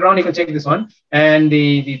 Yeah, later on you can check this one. And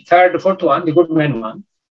the fourth one, the Goodman one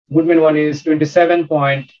is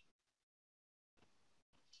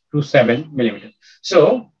 27.27 millimeter.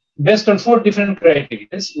 So based on 4 different criteria,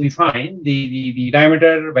 we find the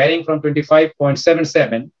diameter varying from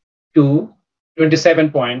 25.77 to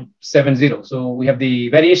 27.70. So we have the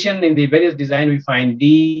variation in the various design. We find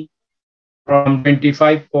D from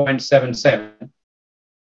 25.77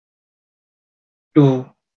 to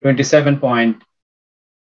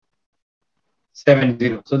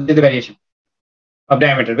 27.70. So this is the variation of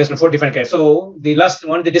diameter based on 4 different cases. So the last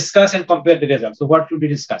one, they discuss and compare the results. So what should we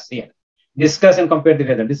discuss here? Discuss and compare the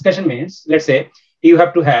result. Discussion means, let's say you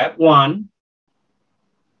have to have one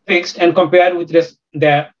fixed and compare with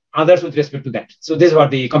the others with respect to that. So this is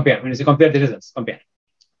what the compare. When you say compare the results, compare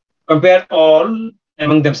all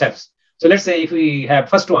among themselves. So let's say if we have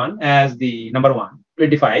first one as the number 1,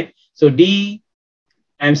 25. So D,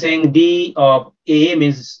 I'm saying D of A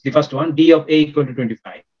means the first one, D of A equal to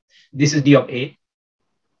 25. This is D of A.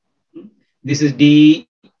 This is D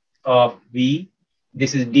of B.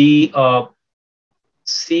 This is D of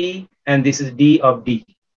C, and this is D of D.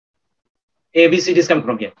 A, B, C is coming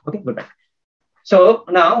from here. Okay, go back. So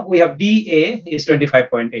now we have DA is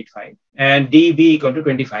 25.85 and DB equal to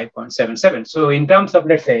 25.77. So in terms of,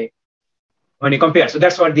 let's say, when you compare, so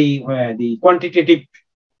that's what the quantitative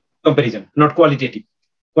comparison, not qualitative.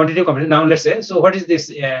 Quantitative comparison. Now let's say, so what is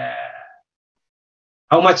this?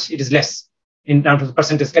 How much it is less in terms of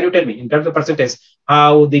percentage? Can you tell me in terms of percentage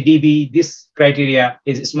how the DB, this criteria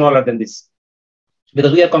is smaller than this?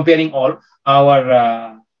 Because we are comparing all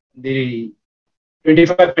our the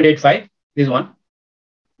 25.85, this one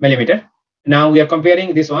millimeter. Now we are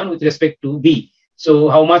comparing this one with respect to B. So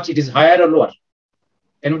how much it is higher or lower?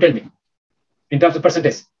 Can you tell me in terms of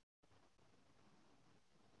percentage?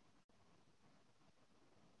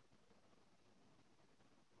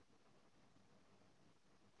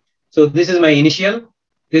 So this is my initial,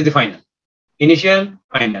 this is the final. Initial,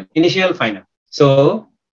 final, initial, final. So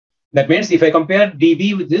that means if I compare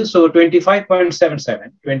dB with this, so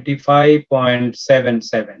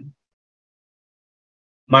 25.77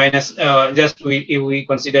 minus, just if we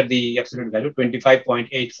consider the absolute value,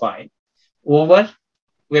 25.85 over,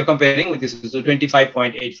 we are comparing with this, so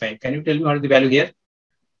 25.85. Can you tell me what is the value here?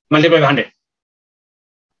 Multiply by 100.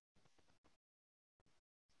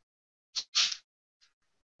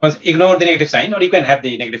 Ignore the negative sign, or you can have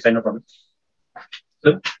the negative sign, no problem.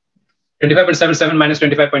 So 25.77 minus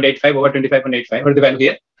 25.85 over 25.85. What is the value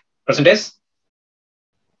here? Percentage?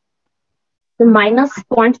 Minus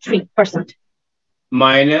 0.3%.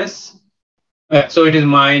 Minus, so it is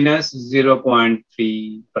minus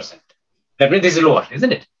 0.3%. That means this is lower,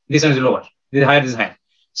 isn't it? This one is lower. This is higher, this is higher.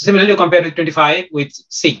 So similarly, you compare with 25 with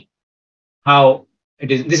C. How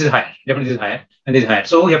it is, this is higher, definitely this is higher, and this is higher.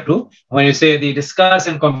 So you have to, when you say the discuss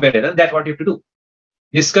and compare, that's what you have to do.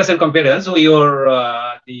 Discuss and compare. So your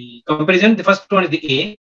the comparison, the first one is the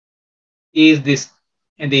A, is this,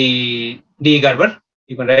 and the D Gerber.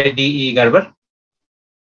 You can write DE Gerber.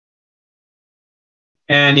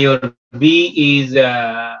 And your B is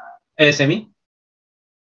SME.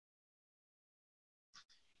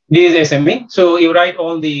 D is SME. So you write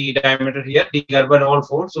all the diameter here, D Gerber, all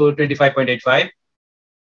four. So 25.85,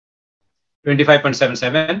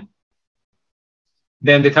 25.77.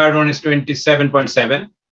 Then the third one is 27.7,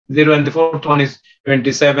 0, and the fourth one is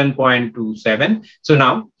 27.27. So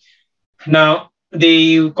now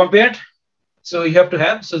the compared. So you have to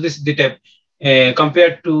have. So this is the tab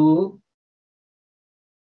compared to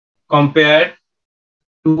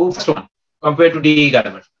first one, compared to D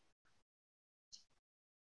Gerber.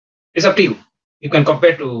 It's up to you. You can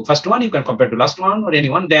compare to first one, you can compare to last one, or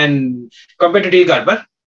anyone. Then compared to D Gerber,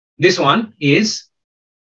 this one is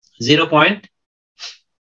 0.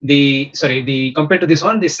 The compared to this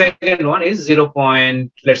one, the second one is 0.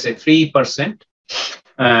 Let's say 3%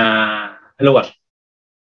 lower.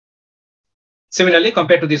 Similarly,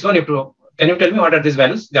 compared to this one, can you tell me what are these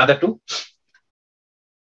values? The other two.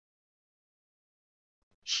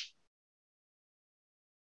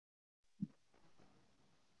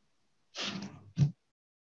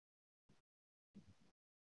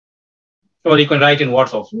 Or you can write in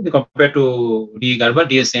words also. Compared to D Gerber,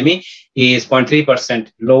 DSME is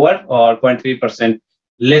 0.3% lower or 0.3%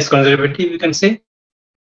 less conservative, you can say.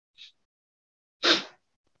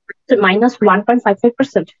 So minus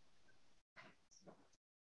 1.55%.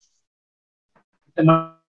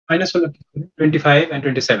 Minus 25 and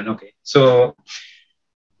 27. Okay. So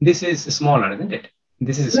this is smaller, isn't it?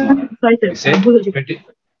 This is smaller. You say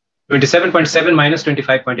 27.7 minus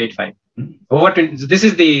 25.85. Over 20, this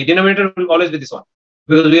is the denominator will always be this one,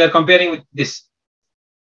 because we are comparing with this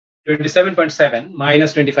 27.7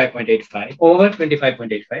 minus 25.85 over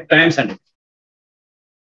 25.85 times 100.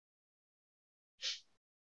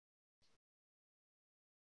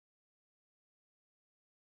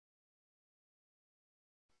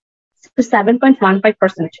 So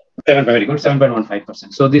 7.15%. Very good,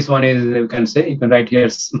 7.15%. So this one is, you can say, you can write here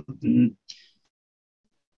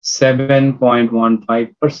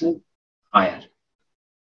 7.15% higher.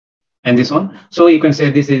 And this one, so you can say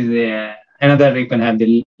this is another, you can have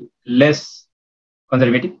the less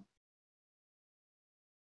conservative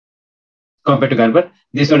compared to Gerber.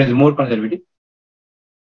 This one is more conservative.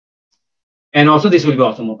 And also this will be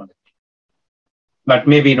also more conservative. But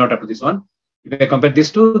maybe not up to this one. If I compare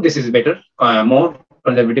these two, this is better, more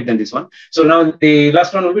conservative than this one. So now the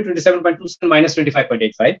last one will be 27.27 minus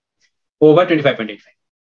 25.85 over 25.85.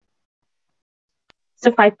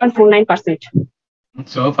 So 5.49%.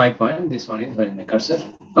 So 5 point, this one is where in the cursor.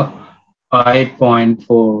 Oh,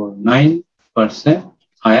 5.49%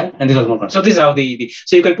 higher, and this was more. So this is how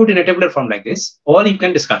so you can put in a tabular form like this, or you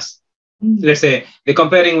can discuss. Let's say the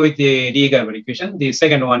comparing with the De-Gerber equation. The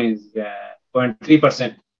second one is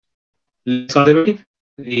 0.3% less conservative.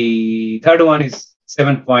 The third one is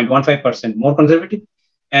 7.15% more conservative,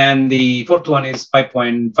 and the fourth one is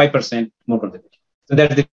 5.5% more conservative. So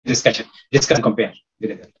that's the discussion. Discuss and compare the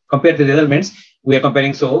result. Compare the result means we are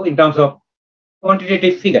comparing. So in terms of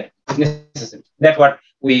quantitative figure, necessary. That's what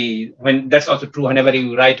that's also true whenever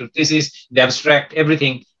you write a thesis, the abstract,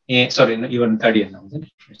 everything. Sorry, even third year now.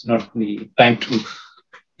 It's not the time to.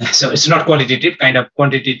 So it's not qualitative, kind of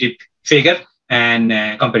quantitative figure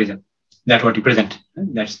and comparison. That's what you present.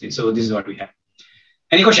 So this is what we have.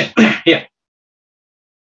 Any question here?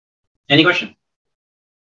 Any question?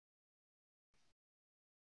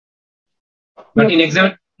 But in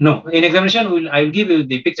examination, I will give you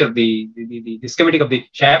the picture of the schematic of the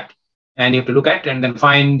shaft, and you have to look at and then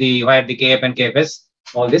find where the KF and KFS,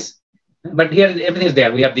 all this. But here everything is there.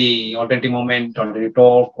 We have the alternating moment, alternating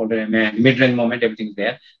torque, mid-range moment, everything is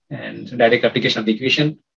there, and so direct application of the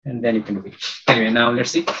equation, and then you can do it. Anyway, now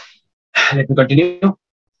let's see. Let me continue.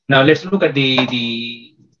 Now let's look at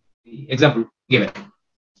the example given.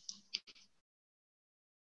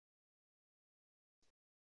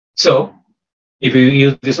 So if you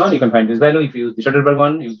use this one, you can find this value. If you use the Shuttleberg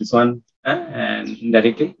one, use this one, and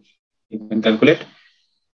directly you can calculate.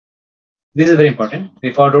 This is very important.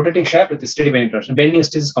 For rotating shaft with the steady bending torsion, bending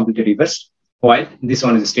stress is completely reversed, while this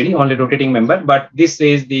one is steady, only rotating member. But this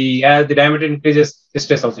is as the diameter increases, the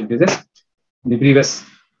stress also increases. The previous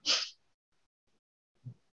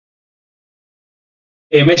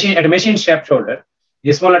at a machine shaft shoulder,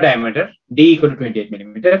 the smaller diameter D equal to 28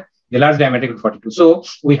 millimeter. The large diameter is 42. So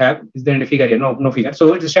we have, is there any figure here? No figure.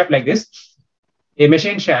 So it's a shaft like this. A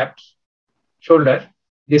machine shaft shoulder,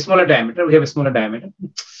 the smaller diameter, we have a smaller diameter.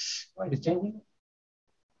 Why is it changing?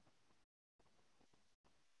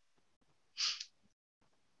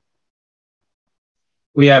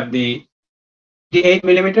 We have the 8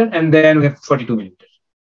 millimeter and then we have 42 millimeter.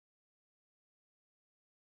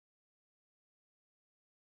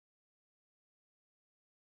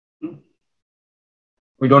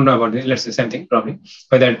 We don't know about this. Let's say same thing, probably.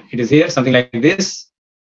 Whether it is here, something like this,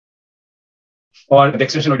 or the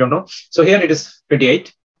extension, we don't know. So here it is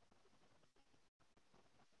 28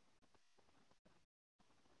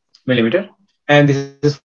 millimeter, and this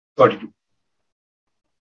is 42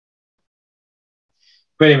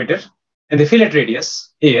 millimeter. And the fillet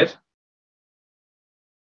radius here,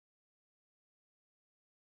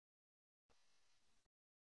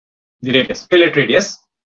 the radius, fillet radius,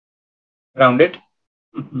 rounded.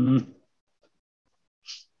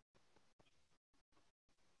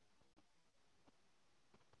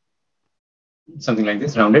 Something like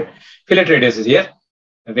this, rounded. Fillet radius is here.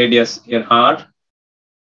 Radius here R.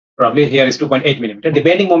 Probably here is 2.8 millimeter. The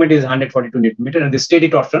bending moment is 142 newton-meter, and the steady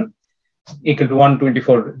torsion equal to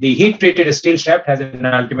 124. The heat-treated steel shaft has an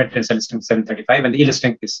ultimate tensile strength 735, and the yield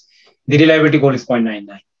strength is. The reliability goal is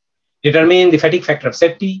 0.99. Determine the fatigue factor of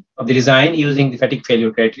safety of the design using the fatigue failure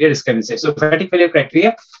criteria. So fatigue failure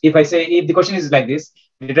criteria, if the question is like this,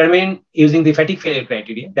 determine using the fatigue failure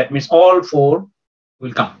criteria, that means all four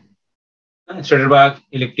will come. Shuttleberg,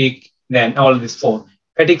 elliptic, then all these four.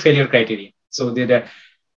 Fatigue failure criteria. So they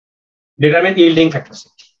determine yielding factor of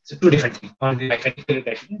safety. So two different things. On the fatigue failure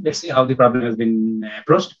criteria, let's see how the problem has been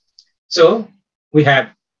approached. So we have,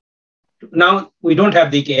 now we don't have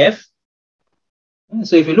the KF.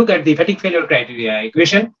 So if you look at the fatigue failure criteria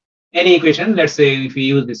equation, any equation, let's say if we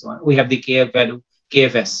use this one, we have the KF value,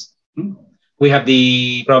 KFS. We have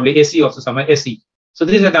the probably AC also somewhere, AC. So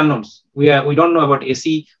these are the unknowns. We don't know about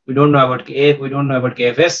AC, we don't know about KF, we don't know about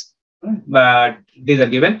KFS, but these are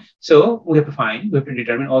given. So we have to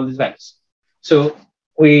determine all these values. So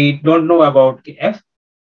we don't know about KF.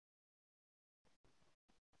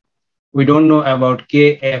 We don't know about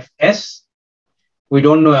KFS. We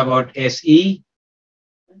don't know about SE.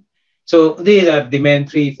 So these are the main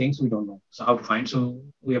three things we don't know. So how to find? So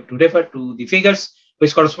we have to refer to the figures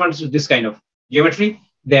which corresponds to this kind of geometry.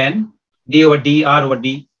 Then d over d, r over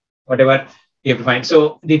d, whatever you have to find.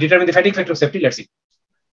 So they determine the fatigue factor of safety. Let's see.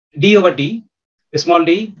 D over d, the small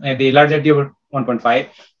d, the larger d over 1.5,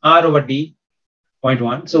 r over d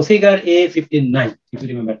 0.1. So figure A59, if you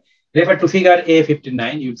remember. Refer to figure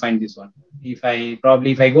A59, you'll find this one. If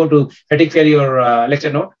I go to fatigue failure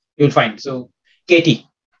lecture note, you'll find. So KT,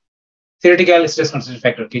 theoretical stress concentration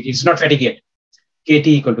factor, KT, it's not fatigue yet. KT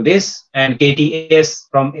equal to this, and KTS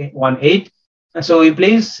from 1.8. And so you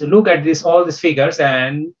please look at this, all these figures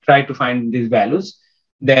and try to find these values.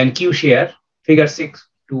 Then Q shear, figure 6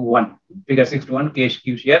 to 1,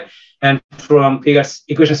 Q shear, and from figures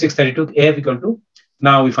equation 632, AF equal to,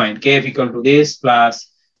 now we find KF equal to this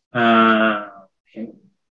plus KT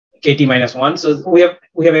minus 1. So we have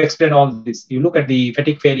explained all this. You look at the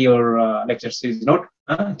fatigue failure lecture series note,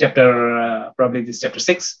 chapter probably this chapter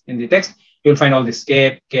 6 in the text. You'll find all this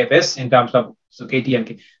KFS in terms of KT and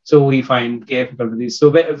K. So we find KF equal to this.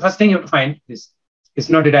 So first thing you have to find this. It's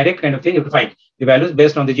not a direct kind of thing. You have to find the values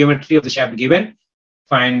based on the geometry of the shaft given.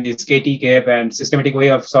 Find this KT, KF, and systematic way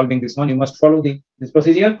of solving this one. You must follow this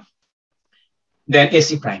procedure. Then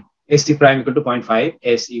AC prime equal to 0.5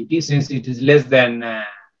 SUT, since it is less than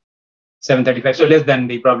 735, so less than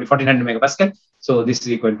the probably 1400 megapascal. So this is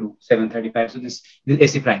equal to 735. So this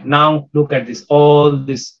AC prime. Now look at this. All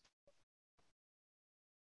this.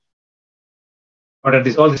 What are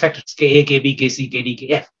these? All the factors: Ka, Kb, Kc, Kd,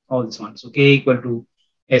 Kf. All this one. So K equal to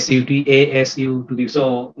SUT, ASU to the.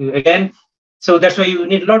 So again, so that's why you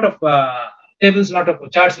need a lot of tables, a lot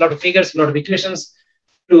of charts, a lot of figures, a lot of equations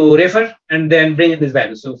to refer, and then bring in this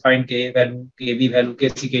value. So find K value, Kb value,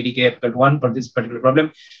 Kc, Kd, Kf equal to 1 for this particular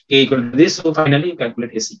problem. K equal to this. So finally, you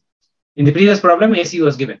calculate AC. In the previous problem, AC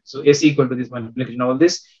was given. So AC equal to this multiplication, all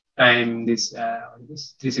this time this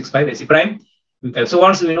 365 AC prime. So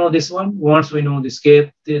once we know this one, once we know this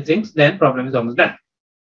K things, then problem is almost done.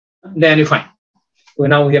 Then you find. So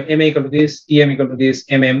now we have MA equal to this, TM equal to this,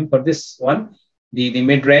 MM for this one, the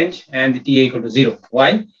mid range, and the TA equal to 0.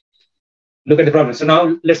 Why? Look at the problem. So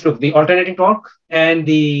now let's look the alternating torque and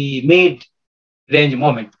the mid range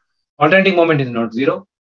moment. Alternating moment is not 0.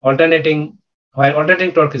 While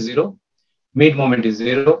alternating torque is 0, mid moment is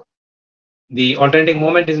 0. The alternating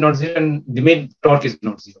moment is not 0, and the mid torque is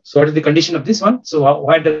not 0. So what is the condition of this one? So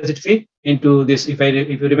why does it fit into this? If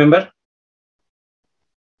you remember,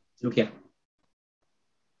 look here.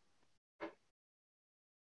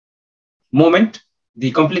 Moment,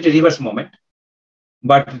 the completely reversed moment,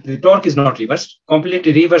 but the torque is not reversed.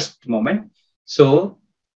 Completely reversed moment. So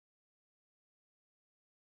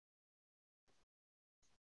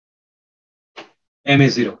M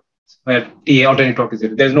is 0. Where T alternate torque is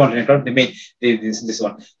 0. There is no alternate torque. They make this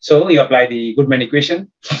one. So you apply the Goodman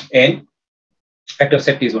equation, and factor of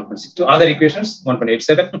safety is 1.62. Other equations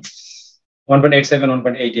 1.87,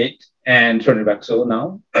 1.88, and so back. So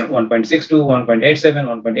now 1.62,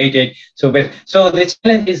 1.87, 1.88. So the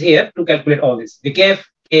challenge is here to calculate all this. The KF,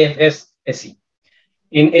 KFS, SC.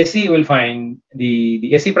 In AC, you will find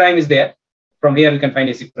the AC prime is there. From here, you can find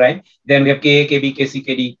AC prime. Then we have Ka, Kb, Kc,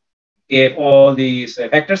 Kd, Kf, all these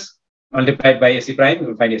factors multiplied by AC prime, you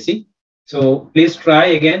will find AC. So please try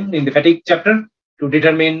again in the fatigue chapter to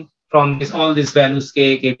determine from all these values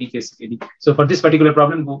K, Kb, Kc, Kd. So for this particular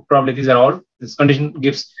problem, probably these are all. This condition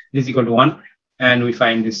gives this equal to 1, and we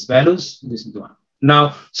find these values. This is the 1.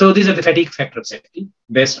 Now, so these are the fatigue factor of safety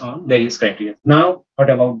based on various criteria. Now, what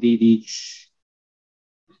about the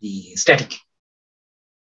static?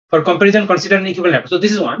 For comparison, consider an equivalent approach. So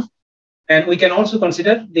this is one. And we can also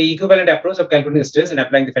consider the equivalent approach of calculating stress and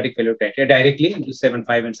applying the fatigue failure criteria directly into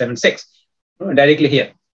 7.5 and 7.6. Directly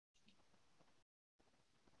here.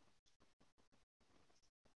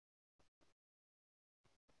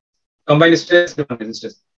 Combined stress,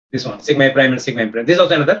 this one, sigma prime and sigma prime. This is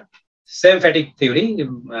also another same fatigue theory,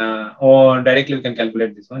 or directly we can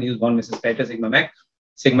calculate this one. Use von Mises criteria, sigma max,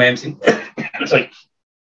 sigma m, sorry.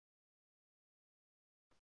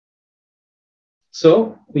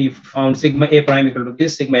 So we found sigma a prime equal to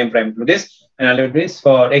this, sigma m prime equal to this, and I'll do this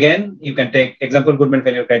for, again, you can take example Goodman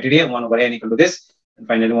failure criteria 1 over n equal to this, and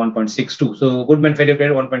finally 1.62. So Goodman failure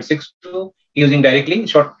criteria 1.62 using directly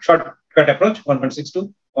shortcut approach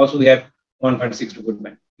 1.62. Also we have 1.62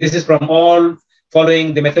 Goodman. This is from all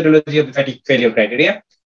following the methodology of the fatigue failure criteria,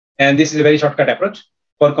 and this is a very shortcut approach.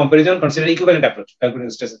 For comparison, consider equivalent approach,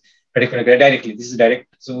 calculating stress fatigue failure criteria directly. This is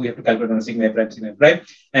direct, so we have to calculate on sigma prime,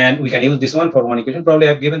 and we can use this one for one equation. Probably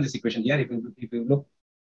I have given this equation here. If you look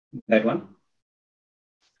that one,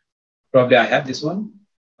 probably I have this one.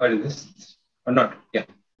 What is this or not? Yeah,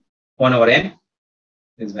 1 over n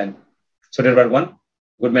is value. Soderbergh 1,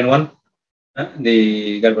 Goodman 1,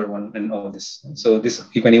 the Gerber 1, and all this. So this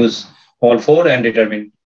you can use all 4 and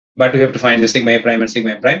determine, but we have to find the sigma A prime and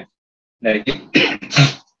sigma A prime directly.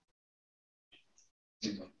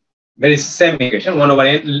 Very same equation, 1 over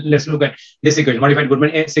n. Let's look at this equation, modified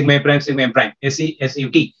Goodman A, sigma A prime, sigma M prime, SE,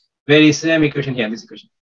 SUT. Very same equation here, this equation.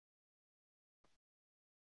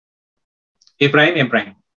 A prime, M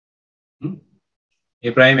prime. A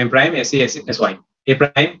prime, M prime, SE, SY. A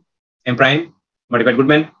prime, M prime, modified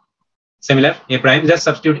Goodman. Similar, A prime, just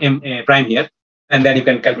substitute M prime here, and then you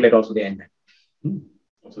can calculate also the n value.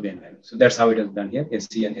 Also the n value. So that's how it is done here,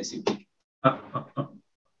 SC and SUT.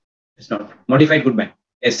 It's not modified Goodman.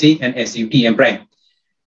 SC and SUT, M prime.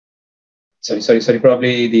 Sorry,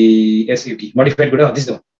 probably the SUT. Modified Goodman, this is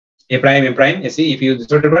the one. A prime, M prime, SC, if you use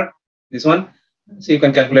the Soderbergh, this one, so you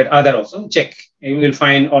can calculate other also, check. You will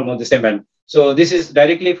find almost the same value. So this is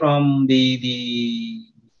directly from the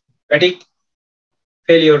fatigue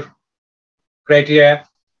failure criteria,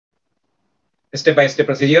 step-by-step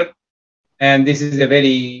procedure. And this is a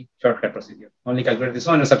very shortcut procedure. Only calculate this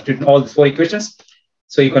one and substitute all the 4 equations.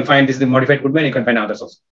 So you can find this is the modified Goodman, you can find others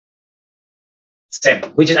also. Same,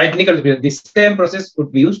 which is identical to the same process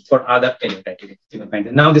could be used for other failure criteria. You can find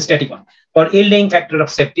it. Now the static one. For yielding factor of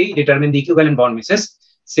safety, determine the equivalent bond misses,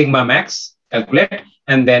 sigma max, calculate,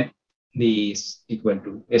 and then the equal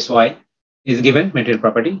to SY is given, material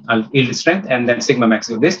property, yield strength, and then sigma max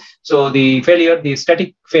of this. So the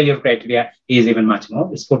static failure criteria is even much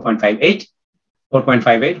more. It's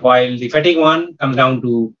 4.58, while the fatigue one comes down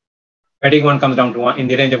to 1 in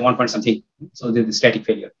the range of 1 point something. So this is the static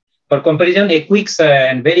failure. For comparison, a quick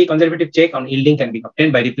and very conservative check on yielding can be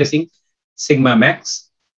obtained by replacing sigma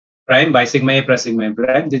max prime by sigma A plus sigma M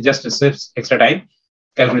prime. This just saves extra time.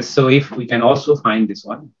 Calculate. So if we can also find this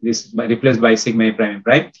one, this replaced by sigma A prime M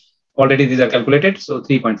prime. Already these are calculated, so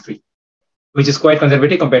 3.3, which is quite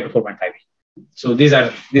conservative compared to 4.58. So these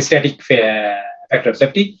are the static factor of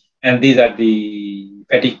safety, and these are the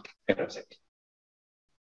fatigue factor of safety.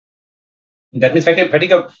 That means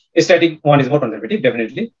fatigue of static one is more conservative,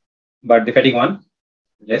 definitely, but the fatigue one,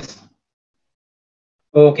 less.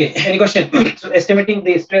 Okay, any question? So estimating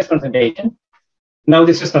the stress concentration. Now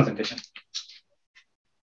the stress concentration.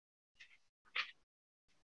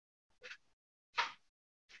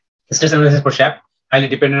 Stress analysis for shaft highly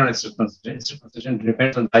dependent on stress concentration. Stress concentration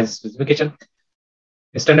depends on size specification.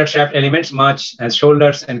 Standard shaft elements, much as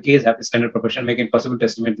shoulders and keys, have a standard proportion, making it possible to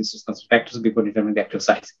estimate the stress concentration factors before determining the actual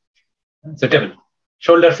size. So table,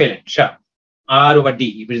 shoulder fillet, shaft, R over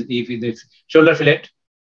D. If it's shoulder fillet,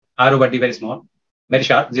 R over D very small, very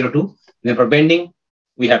sharp, 0.2. Then for bending,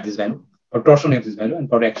 we have this value. For torsion, we have this value, and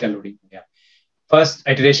for axial loading, we have. First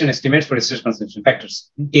iteration estimates for stress concentration factors,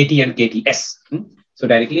 KT and KTS. So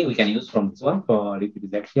directly we can use from this one for if it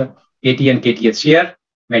is axial, KT and KTS shear,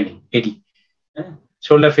 bending, KT.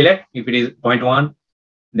 Shoulder fillet, if it is 0.1,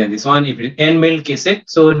 then this one, if it is end mill cassette.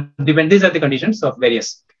 So these are the conditions of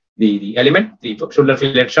various the element, the shoulder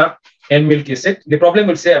fillet shaft, end mill cassette. The problem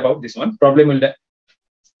will say about this one. Problem will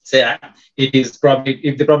say it is probably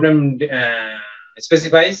if the problem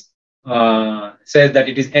specifies says that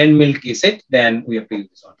it is end mill cassette, then we have to use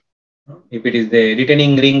this one. If it is the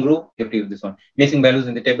retaining ring groove, you have to use this one. Missing values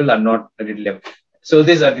in the table are not readily level. So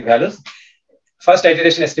these are the values. First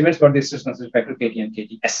iteration estimates for the stress concentration factor KT and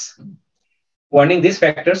KTS. Warning: these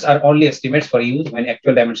factors are only estimates for use when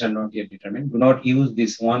actual dimensions are not yet determined. Do not use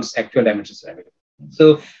this once actual dimensions are available.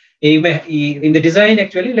 So you may, in the design,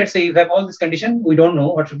 actually, let's say you have all this condition, we don't know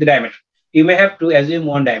what should be the diameter. You may have to assume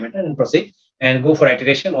one diameter and proceed and go for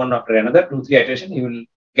iteration one after another, 2-3 iteration, you will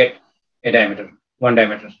get a diameter. One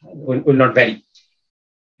diameter will not vary.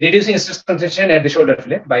 Reducing stress concentration at the shoulder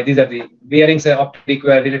fillet by these are the bearings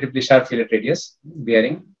require relatively sharp fillet radius,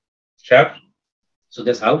 bearing sharp. So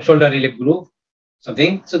that's how shoulder relief groove,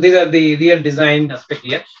 something. So these are the real design aspect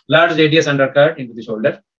here. Large radius undercut into the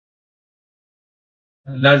shoulder.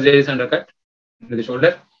 Large radius undercut into the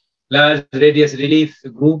shoulder. Large radius relief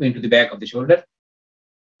groove into the back of the shoulder.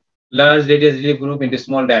 Large radius relief groove into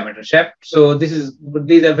small diameter shaft. So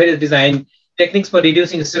these are various design techniques for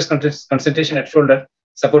reducing stress concentration at shoulder,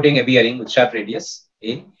 supporting a bearing with sharp radius.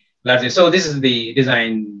 So this is the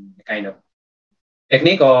design kind of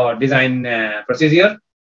technique or design procedure.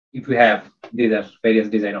 If we have, these are various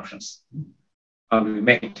design options. How do we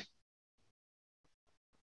make it?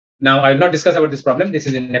 Now, I will not discuss about this problem. This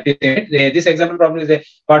is in this example problem is a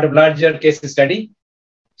part of larger case study.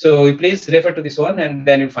 So please refer to this one and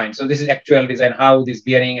then you'll find. So this is actual design, how this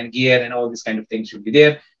bearing and gear and all these kind of things should be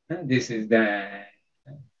there. This is the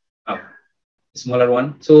smaller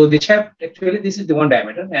one. So the shaft, actually, this is the one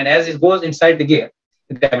diameter. And as it goes inside the gear,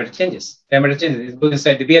 the diameter changes. Diameter changes. It goes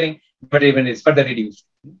inside the bearing, but even is further reduced.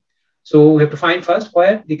 So we have to find first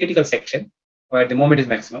where the critical section, where the moment is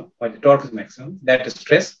maximum, where the torque is maximum, that is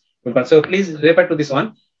stress. So please refer to this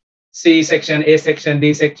one. C section, A section,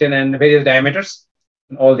 D section, and various diameters,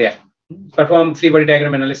 all there. Perform free body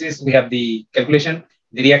diagram analysis. We have the calculation,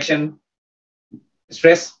 the reaction,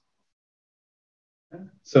 stress.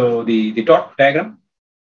 So the torque diagram,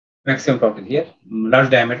 maximum torque is here, large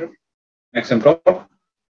diameter, maximum torque.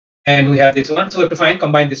 And we have this one. So we have to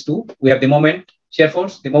combine these two. We have the moment, shear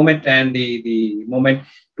force, the moment, and the moment,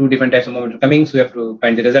 two different types of moment coming. So we have to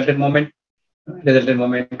find the resultant moment,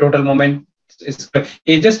 total moment.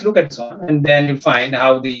 You just look at this one, and then you'll find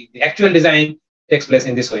how the actual design takes place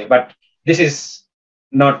in this way. But this is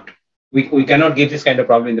not, we cannot give this kind of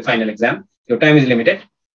problem in the final exam. Your time is limited.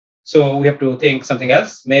 So we have to think something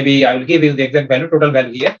else. Maybe I will give you the exact value, total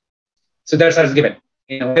value here. So that's as given.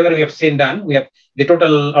 Whatever we have seen done, we have the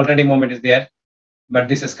total alternating moment is there, but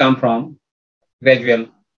this has come from gradual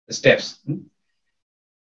steps.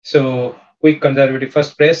 So quick conservative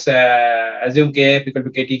first press, assume Kf equal to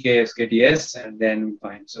Kt, Ks, Kts, and then we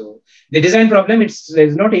find. So the design problem, it's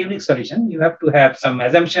not a unique solution. You have to have some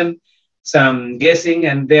assumption, some guessing,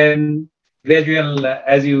 and then gradual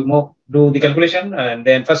as you do the calculation, and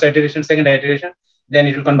then first iteration, second iteration, then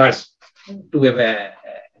it will converge to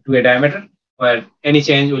a diameter where any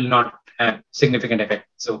change will not have significant effect.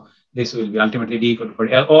 So this will be ultimately D equal to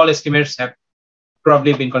 40. All estimates have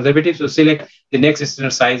probably been conservative. So select the next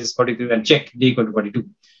standard size is 42 and check D equal to 42.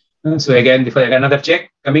 So again, another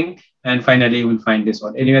check coming, and finally we'll find this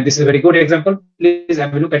one. Anyway, this is a very good example. Please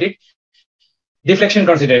have a look at it. Deflection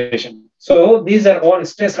consideration. So these are all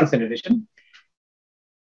stress consideration.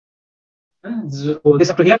 So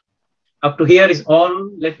this up to here is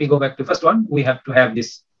all. Let me go back to first one. We have to have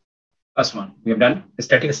this first one. We have done the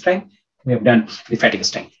static strength. We have done the fatigue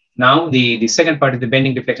strength. Now the second part is the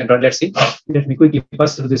bending deflection. Let's see. Let me quickly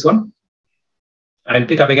pass through this one. I'll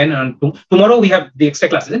pick up again on tomorrow. We have the extra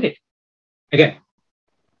class, isn't it? Again.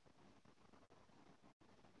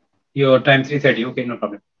 Your time 3:30. Okay, no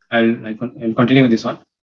problem. I'll continue with this one.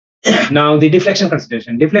 Now the deflection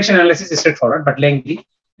consideration. Deflection analysis is straightforward but lengthy,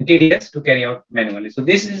 tedious to carry out manually. So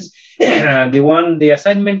this is the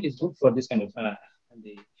assignment is good for this kind of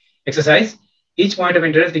the exercise. Each point of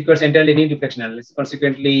interest requires entirely new deflection analysis.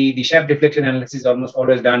 Consequently, the shaft deflection analysis is almost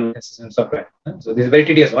always done with assessment software. So this is a very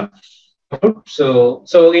tedious one.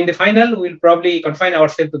 So in the final, we'll probably confine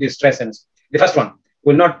ourselves to the stress and the first one.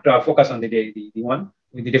 We'll not focus on the one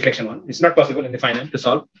with the deflection one. It's not possible in the final to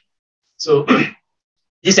solve. So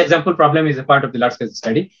this example problem is a part of the large scale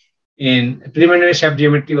study. In preliminary shaft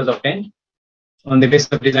geometry was obtained on the basis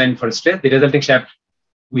of design for stress. The resulting shaft,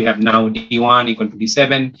 we have now D1 equal to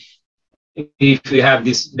D7. If we have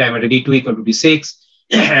this diameter D2 equal to D6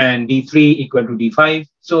 and D3 equal to D5.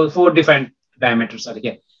 So 4 different diameters are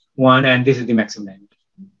here. One, and this is the maximum diameter.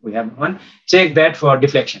 We have one. Check that for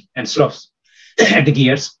deflection and slopes at the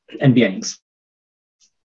gears and bearings.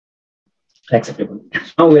 Acceptable.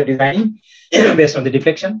 Now we are designing based on the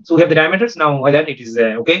deflection. So we have the diameters. Now whether it is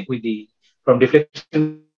okay with the from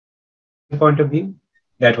deflection point of view,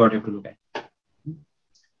 that's what you have to look at.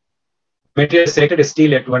 Material selected is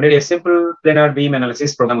steel at 200. A simple planar beam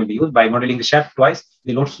analysis program will be used by modeling the shaft twice,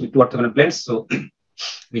 the loads with 2 orthogonal planes. So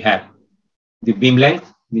we have the beam length,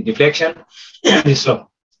 the deflection, the slope,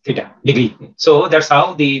 theta, degree. So that's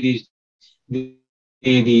how the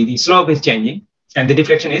slope is changing, and the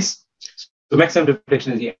deflection is, so maximum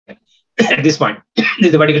deflection is here. At this point, this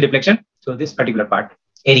is the vertical deflection. So this particular part,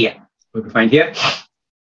 area, we have to find here.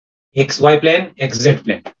 XY plane, XZ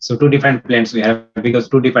plane. So 2 different planes we have because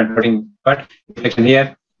 2 different part deflection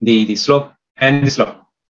here, the slope and the slope.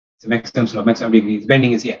 So maximum slope, maximum degrees,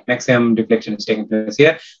 bending is here, maximum deflection is taking place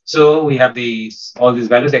here. So we have all these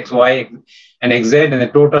values XY and XZ, and the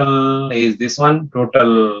total is this one,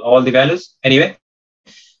 total all the values. Anyway,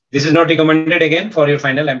 this is not recommended again for your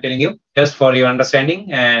final, I'm telling you, just for your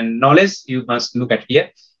understanding and knowledge, you must look at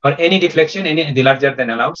here. For any deflection, the larger than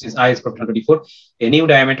allowed, since I is proportional to D4, a new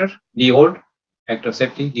diameter, D old, factor of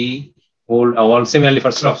safety, D old, all similarly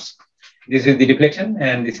for slopes. This is the deflection,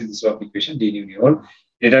 and this is the slope equation, D new, D old.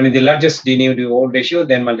 Determine the largest D new, D old ratio,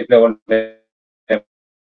 then multiply one by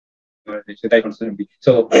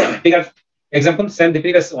so, bigger example, send the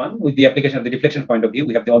previous one with the application of the deflection point of view.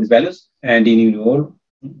 We have all these values, and D new, D old.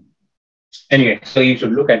 Anyway, so you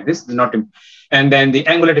should look at this, not and then the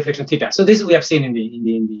angular deflection theta. So this we have seen in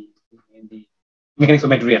the mechanics of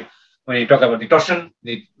material. When you talk about the torsion,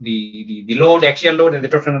 the load, axial load, and the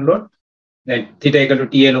torsional load, then theta equal to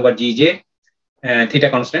TL over GJ. And theta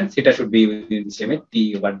constant, theta should be within this limit,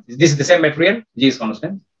 T over, this is the same material, G is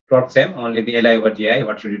constant, torque same, only the Li over Gi,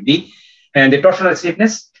 what should it be? And the torsional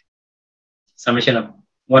stiffness, summation of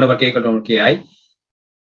 1 over K equal to Ki,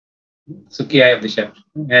 so Ki of the shaft.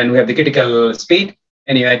 And we have the critical speed.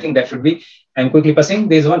 Anyway, I think that should be, I'm quickly passing,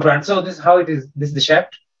 this is one front. So this is how it is, this is the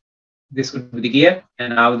shaft, this would be the gear,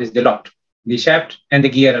 and now this is the locked. The shaft and the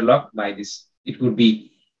gear are locked by this. It would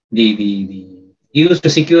be the used to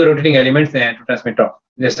secure rotating elements and to transmit torque.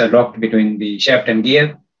 There's a lock between the shaft and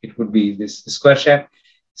gear. It would be this square shaft,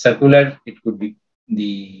 circular. It could be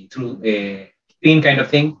the through a pin kind of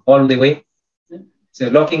thing all the way. So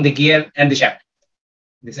locking the gear and the shaft.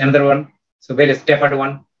 This another one. So various tapered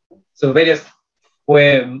one. So various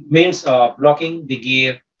means of locking the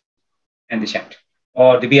gear and the shaft,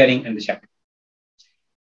 or the bearing and the shaft.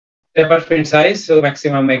 Tapered pin size, so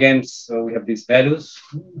maximum again, so we have these values.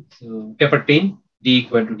 So tapered pin, D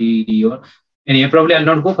equal to D or anyway, probably I'll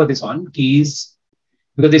not go for this one, keys,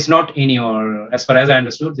 because it's not in your, as far as I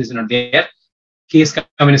understood, this is not there. Keys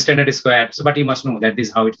come in standard square, so but you must know that this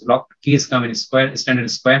is how it's locked. Keys come in square, standard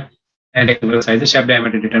square, and rectangular size, the shaft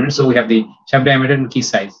diameter determined. So we have the shaft diameter and key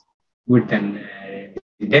size, width and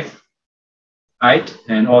depth, height,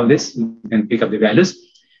 and all this, you can pick up the values.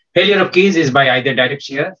 Failure of keys is by either direct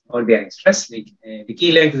shear or bearing stress. The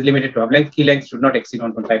key length is limited to half length. Key length should not exceed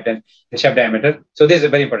 1.5 times the shaft diameter. So this is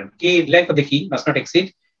very important. Key length of the key must not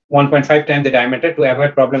exceed 1.5 times the diameter to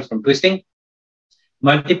avoid problems from twisting.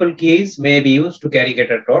 Multiple keys may be used to carry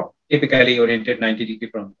greater torque, typically oriented 90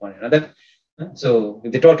 degrees from one another. So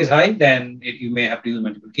if the torque is high, then you may have to use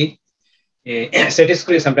multiple keys. A set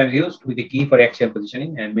screw is sometimes used with the key for axial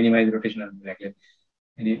positioning and minimize rotational regular.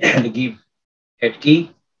 And the give head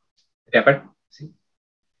key, tapered, see,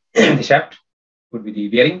 the shaft would be the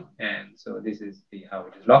bearing, and so this is how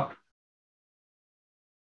it is locked.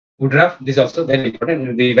 Woodruff, this is also very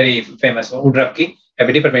important, the very famous Woodruff key, have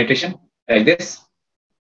a deeper penetration like this.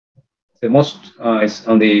 The most is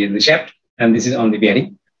on the shaft, and this is on the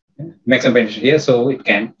bearing. Maximum penetration here, so it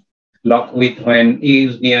can lock with when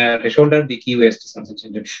used near the shoulder, the key waist is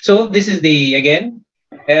concentrated. So this is the, again,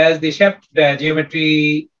 as the shaft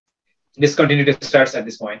geometry discontinuity starts at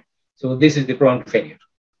this point. So this is the prone to failure.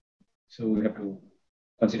 So we have to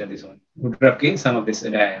consider this one. Woodruff key, some of this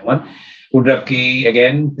one. Woodruff key,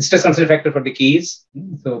 again, stress constraint factor for the keys.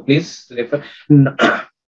 So please refer.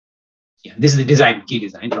 Yeah, this is the design, key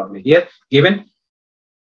design probably here. Given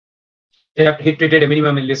shaft heat treated a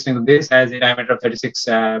minimum in listening to this as a diameter of 36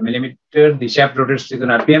 millimeter. The shaft rotates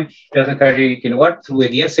 600 RPM, 30 kilowatt through a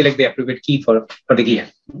gear. Select the appropriate key for the gear.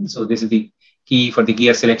 So this is the key for the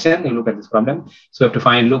gear selection. You look at this problem. So we have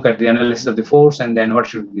to look at the analysis of the force, and then what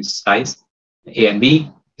should be the size, A and B,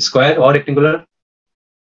 square or rectangular.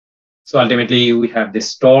 So ultimately we have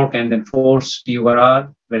this torque and then force T over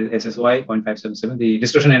R, where SSY 0.577. The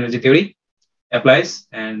distortion energy theory applies,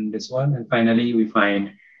 and this one, and finally we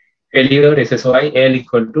find failure SSY L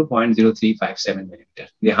equal to 0.0357 millimeter,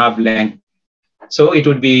 the half length. So it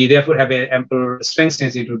would be, therefore, have an ample strength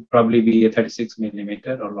since it would probably be a 36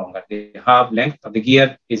 millimeter or longer. The half length of the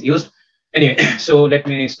gear is used. Anyway, so let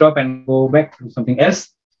me stop and go back to something else.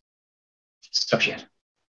 Stop here.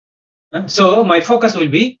 So my focus will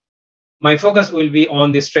be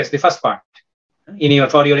on the stress, the first part.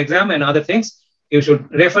 For your exam and other things, you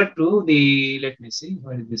should refer to the, let me see,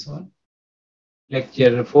 where is this one?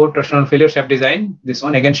 Lecture 4, torsional failure shaft design. This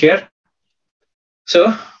one again, share.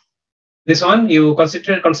 So this one you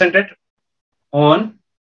concentrate on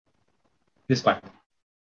this part,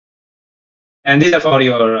 and these are for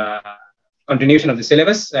your continuation of the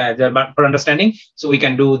syllabus for understanding. So we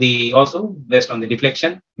can do the also based on the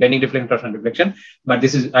deflection, bending, deflection, torsion, deflection. But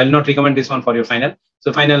this is, I'll not recommend this one for your final.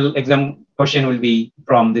 So final exam question will be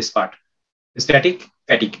from this part: static,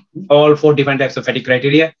 fatigue, all 4 different types of fatigue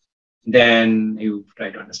criteria. Then you try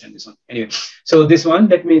to understand this one. Anyway, so this one,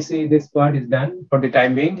 let me see, this part is done for the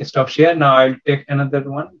time being. Stop share. Now I'll take another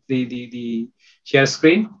one, the share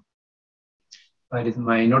screen. Where is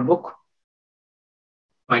my notebook?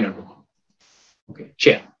 My notebook. Okay,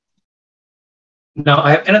 share. Now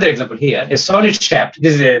I have another example here. A solid shaft,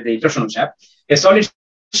 this is the torsional shaft. A solid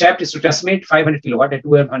shaft is to transmit 500 kilowatt at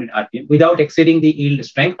 1200 RPM without exceeding the yield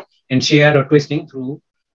strength and shear or twisting through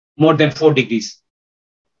more than 4 degrees.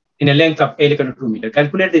 In a length of L equal to 2 meters.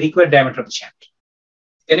 Calculate the required diameter of the shaft.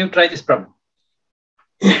 Can you try this problem?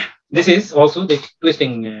 This is also the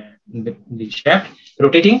twisting the shaft,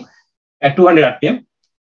 rotating at 200 RPM.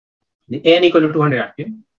 The N equal to 200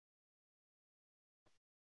 RPM.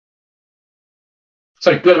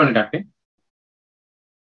 Sorry, 1200 RPM.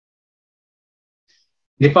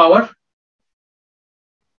 The power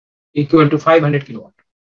equal to 500 kilowatt.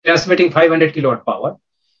 Transmitting 500 kilowatt power.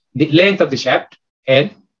 The length of the shaft, L,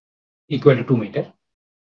 equal to 2 meters.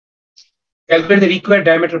 Calculate the required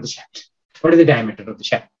diameter of the shaft. What is the diameter of the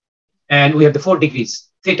shaft? And we have the 4 degrees,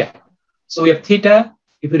 theta. So we have theta,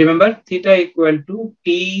 if you remember, theta equal to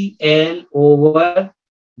TL over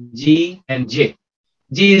G and J.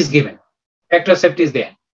 G is given. Factor of safety is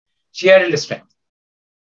there. Shear yield strength.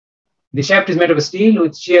 The shaft is made of steel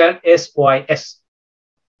with shear SYS.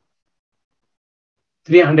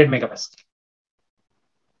 300 megapascal.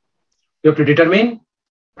 You have to determine,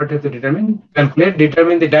 what you have to determine? Calculate,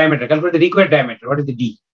 determine the diameter. Calculate the required diameter. What is the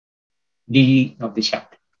D? D of the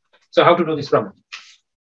shaft. So how to do this problem?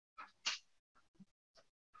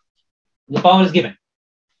 The power is given.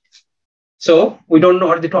 So we don't know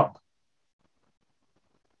what is the torque.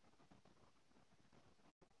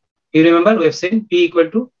 You remember we have seen P equal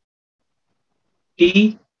to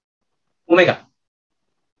T omega.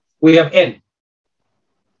 We have N.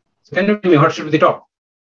 So can you tell me what should be the torque?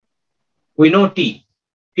 We know T.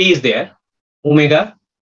 P is there. Omega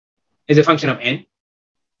is a function of N.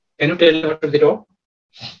 Can you tell me what should be the torque?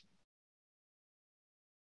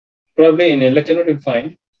 Probably in a lecture note you'll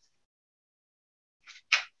find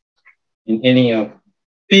in any of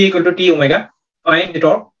P equal to T omega. Find the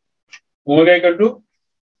torque. Omega equal to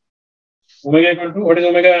what is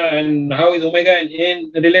omega and how is omega and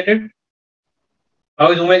N related?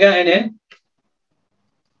 How is omega and N?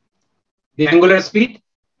 The angular speed.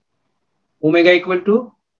 Omega equal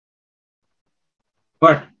to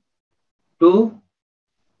what? 2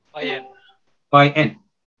 pi n.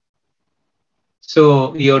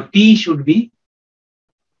 So your T should be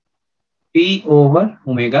P over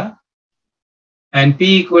omega and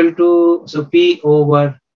P equal to, so P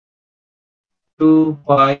over 2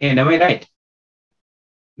 pi n. Am I right?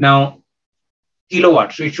 Now,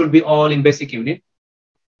 kilowatt, so it should be all in basic unit.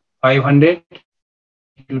 500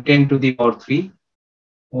 to 10 to the power 3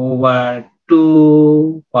 over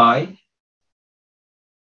 2 pi.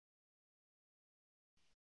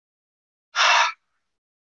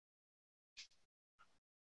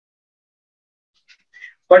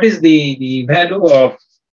 What is the value of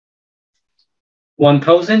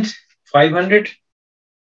 1,500?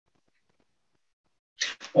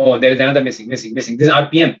 Oh, there is another missing. This is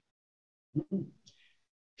RPM.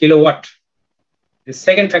 Kilowatt. The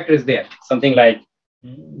second factor is there. Something like,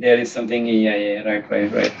 there is something, right.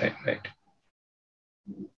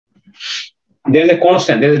 There is a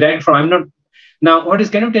constant, there is a direct from, I'm not, now what is,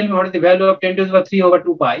 can you tell me what is the value of 10 to the power 3 over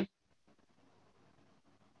 2 pi?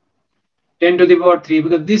 10 to the power 3,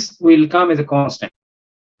 because this will come as a constant.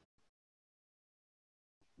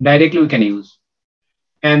 Directly we can use.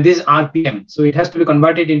 And this RPM, so it has to be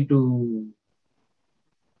converted into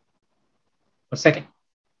a second.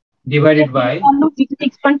 Divided by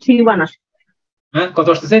 66.31 আসে কত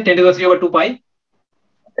আসছে 10 to the 3 over 2 pi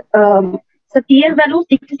so T এর value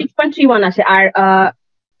 66.31 আসে আর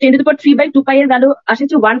 10 to the power 3 by 2 pi এর value আসে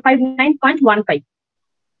 159.15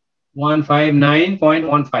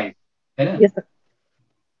 159.15 তাই না yes sir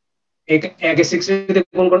একে 6 দিয়ে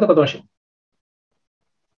গুণ করতে কত আসে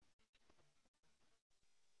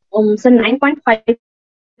so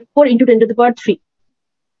 9.54 into 10 to the power 3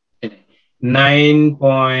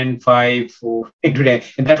 9.54 into that.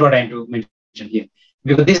 And that's what I'm to mention here.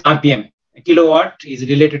 Because this RPM, kilowatt, is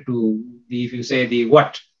related to the, if you say the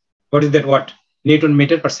watt, what is that watt? Newton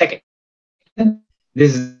meter per second.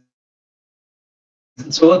 This is,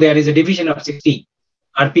 so there is a division of 60.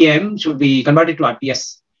 RPM should be converted to RPS.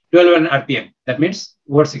 12 RPM. That means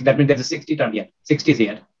what? That means there's a 60 term here. 60 is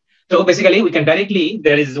here. So basically, we can directly,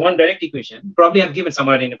 there is one direct equation. Probably I've given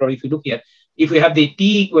somewhere in, probably if you look here, if we have the T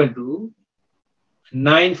equal to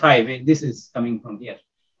 9.5, this is coming from here,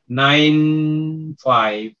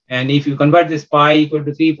 9.5, and if you convert this pi equal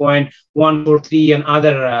to 3.143 and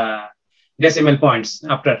other decimal points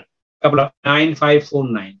after a couple of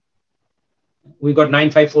 9.549, we got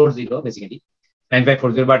 9.540 basically,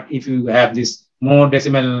 9.540, but if you have this more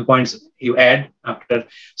decimal points you add after,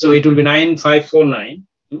 so it will be 9.549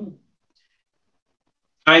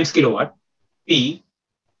 times kilowatt, P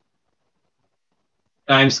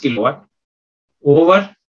times kilowatt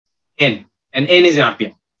over N, and N is in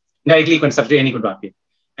RPM. Directly you can substitute N equal to RPM,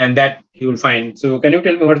 and that you will find. So can you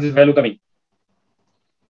tell me what is this value coming?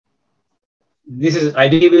 This is, I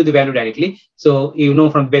give you the value directly. So you know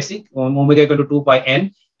from basic, omega equal to 2 pi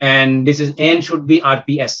N, and this is N should be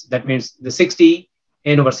RPS. That means the 60,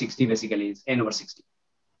 N over 60 basically is N over 60.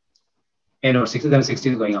 N over 60, then 60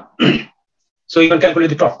 is going up. So you can calculate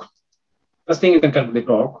the torque. First thing you can calculate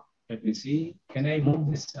the torque. Let me see. Can I move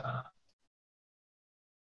this?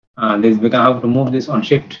 This because how to move this on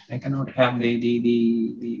shift. I cannot have the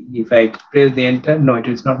if I press the enter, no, it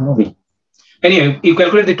is not moving. Anyway, you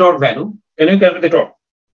calculate the torque value. Can you calculate the torque?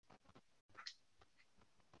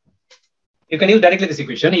 You can use directly this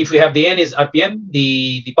equation. If you have the N is RPM,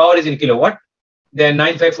 the power is in kilowatt, then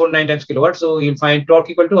 9549 times kilowatt. So you'll find torque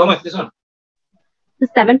equal to how much? This one?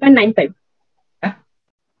 7.95. Huh?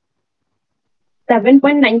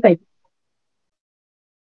 7.95.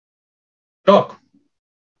 Torque.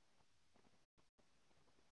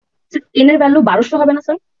 N এর value 1200 হবে না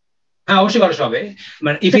sir? হ্যাঁ অবশ্যই 1200 হবে।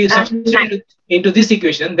 But if you substitute into this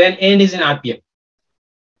equation, then N is in RPM.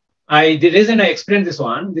 The reason I explained this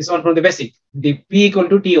one from the basic, the P equal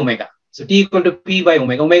to T omega. So T equal to P by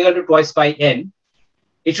omega, omega to twice by N.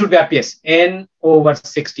 It should be RPS, N over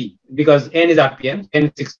 60, because N is RPM, N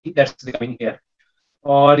 60, that's coming here.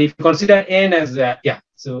 Or if you consider N as,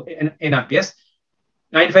 so N RPS,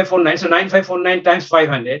 9549, so 9549 times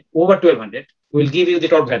 500 over 1200 will give you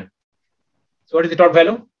the torque value. So what is the torque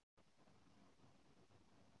value?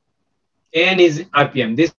 N is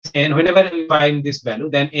RPM. This N, whenever we find this value,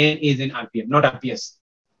 then N is in RPM, not RPS.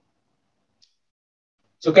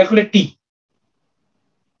 So calculate T.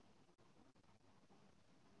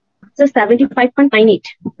 So 75.98.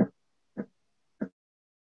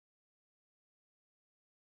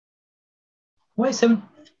 Why 7?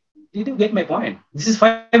 Did you get my point? This is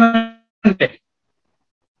 500.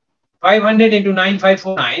 500 into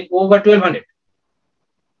 9549 over 1200.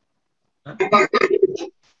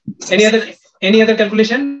 Any other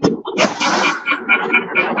calculation?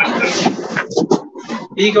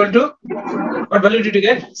 Equal to what value did you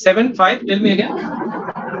get? 7, 5. Tell me again.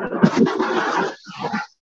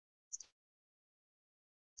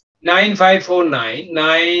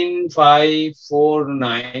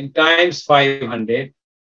 9549 times 500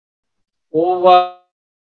 over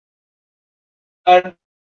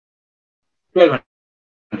 1200.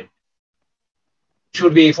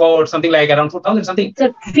 Should be for something like around 4,000 something.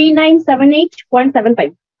 So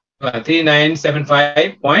 3978.75.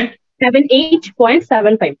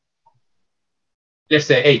 3975.78.75. Let's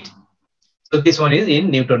say 8. So this one is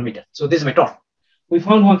in Newton meter. So this is my torque. We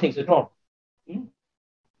found one thing, so torque.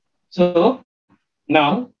 So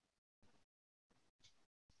now,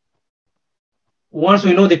 once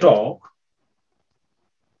we know the torque,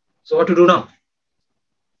 so what to do now?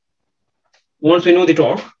 Once we know the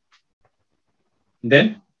torque,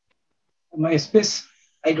 then my space,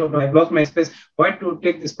 I don't know, I've lost my space. Why to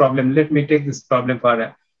take this problem? Let me take this problem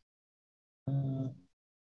for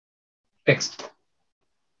text.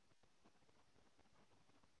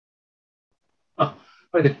 What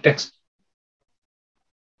is the text?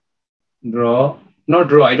 Draw, not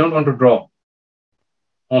draw, I don't want to draw.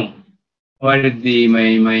 Where is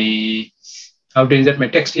my how to insert my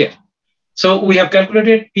text here? So we have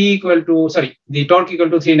calculated P equal to, the torque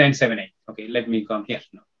equal to 3978. Okay, let me come here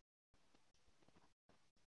now.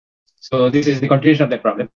 So this is the continuation of that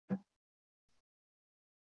problem.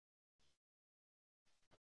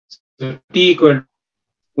 So T equal,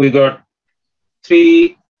 we got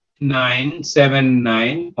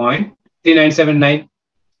 3978. 3978.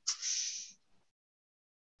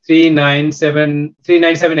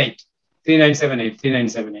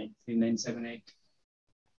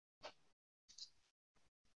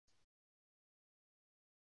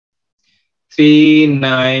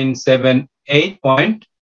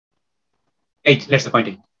 Let's the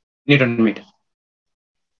pointing Newton meter.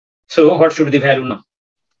 So what should be the value now?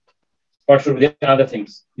 What should be the other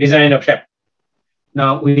things? Design of shaft.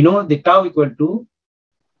 Now we know the tau equal to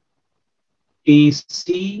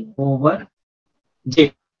TC over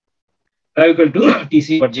J. Tau equal to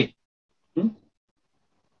TC over J.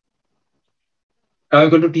 Tau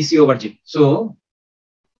equal to TC over J. So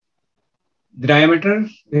the diameter,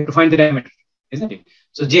 we have to find the diameter, isn't it?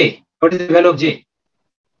 So J, what is the value of J?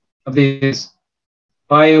 Of this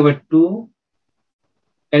pi over 2.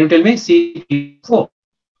 Can you tell me? C4.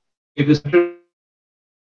 If you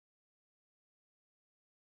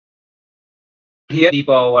here the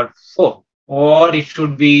power 4, or it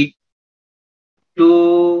should be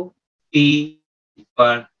 2t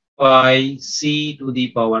per pi c to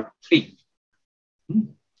the power 3.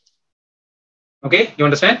 Okay, you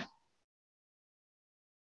understand?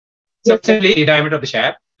 So essentially the diameter of the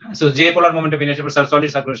shaft. So J polar moment of inertia for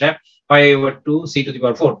solid circular shaft pi over 2 c to the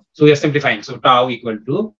power 4. So we are simplifying. So tau equal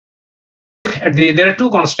to, there are two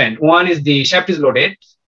constants. One is the shaft is loaded.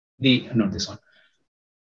 Not this one.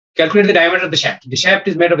 Calculate the diameter of the shaft. The shaft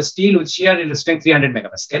is made of steel with shear yield strength 300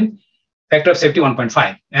 megapascal, factor of safety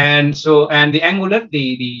 1.5. And the angular,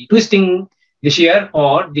 the twisting the shear,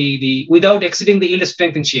 or the without exceeding the yield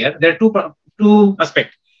strength in shear, there are two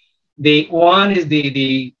aspects. the one is the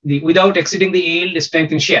without exceeding the yield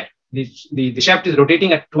strength in shear. The shaft is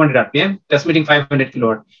rotating at 200 RPM, transmitting 500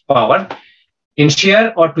 kilowatt power in shear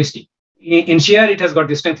or twisting. In shear, it has got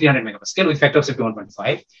the strength 300 megapascal with factor of safety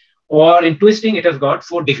 1.5, or in twisting, it has got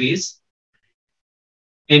 4 degrees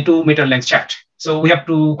in 2 meter length shaft. So we have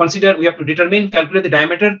to consider, we have to determine, calculate the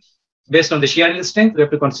diameter based on the shear yield strength. We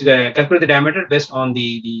have to consider, calculate the diameter based on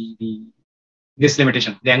this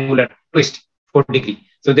limitation, the angular twist, 4 degree.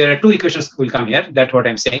 So there are 2 equations will come here. That's what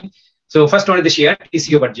I'm saying. So first one is the shear, TC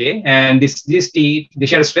over J, and this T, the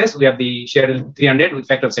shear stress, we have the shear 300 with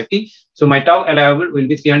factor of safety. So my tau allowable will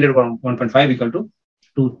be 300 over 1.5 equal to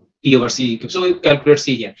 2 T over C. So we calculate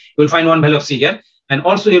C here. You'll find one value of C here, and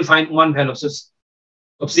also you'll find one value of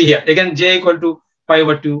C here. Again, J equal to pi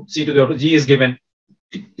over 2, C to the power, G is given,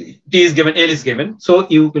 T is given, L is given. So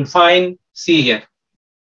you will find C here.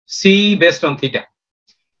 C based on theta.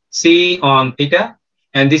 C on theta,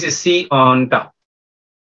 and this is C on tau.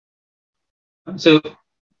 So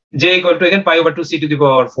J equal to again pi over 2 C to the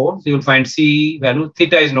power 4. So you will find C value.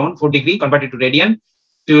 Theta is known, 4 degree converted to radian.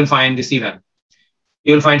 So you will find the C value.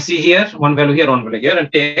 You will find C here, one value here, one value here,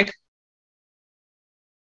 and take.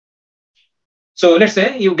 So let's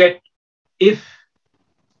say you get, if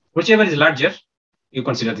whichever is larger, you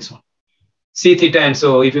consider this one. C theta, and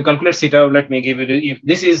so if you calculate theta, let me give it, if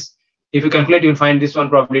this is, if you calculate, you will find this one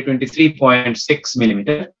probably 23.6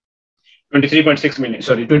 millimeter. 23.6 millimeter,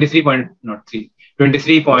 sorry,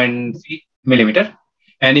 23.3 millimeter.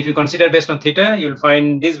 And if you consider based on theta, you'll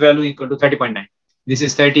find this value equal to 30.9. This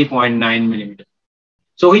is 30.9 millimeter.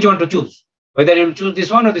 So which one to choose? Whether you'll choose this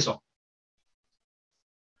one or this one.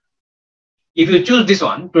 If you choose this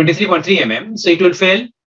one, 23.3 mm, so it will fail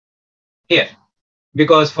here.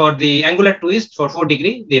 Because for the angular twist for 4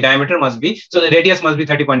 degree, the diameter must be, so the radius must be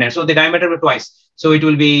 30.9. So the diameter will be twice. So it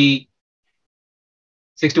will be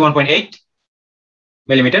 61.8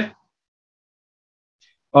 millimeter,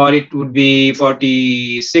 or it would be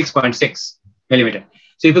 46.6 millimeter.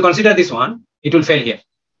 So if you consider this one, it will fail here.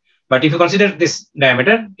 But if you consider this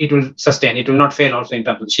diameter, it will sustain. It will not fail also in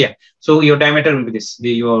terms of shear. So your diameter will be this.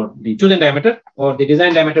 The chosen diameter or the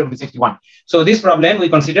design diameter will be 61. So this problem we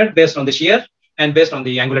considered based on the shear and based on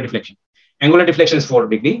the angular deflection. Angular deflection is 4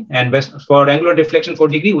 degree, and for angular deflection 4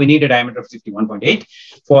 degree, we need a diameter of 61.8.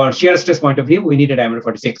 For shear stress point of view, we need a diameter of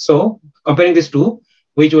 46. So comparing these two,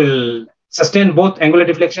 which will sustain both angular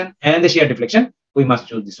deflection and the shear deflection, we must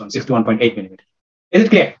choose this one, 61.8 millimeter. Is it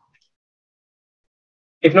clear?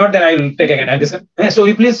 If not, then I will take again. So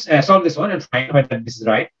you please solve this one and find whether this is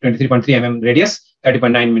right. 23.3 mm radius,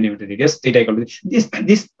 30.9 millimeter radius, theta equal to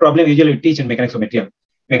this problem usually we teach in mechanics of material.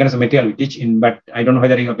 Mechanics of material we teach in, but I don't know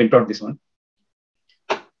whether you have been taught this one.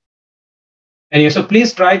 Anyway, so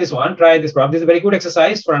please try this one, try this problem. This is a very good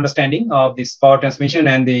exercise for understanding of this power transmission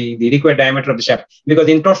and the required diameter of the shaft. Because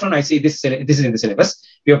in torsion, I see this is in the syllabus.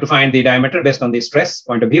 You have to find the diameter based on the stress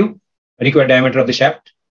point of view, required diameter of the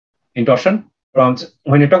shaft in torsion.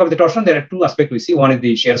 When you talk of the torsion, there are 2 aspects we see. One is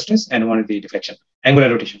the shear stress and one is the deflection, angular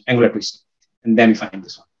rotation, angular twist. And then we find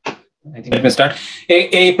this one. I think let me start.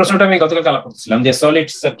 A প্রশ্নটা আমি গতকাল আলাপ করছিলাম যে solid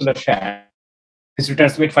circular shaft is to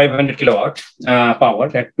transmit 500 kilowatt power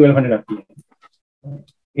at 1200 RPM.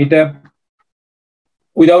 It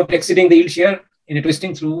without exceeding the yield shear in a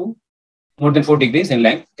twisting through more than 4 degrees in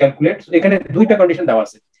length. Calculate. So এখানে দুইটা condition দেওয়া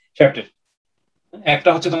আছে শ্যাফটের। একটা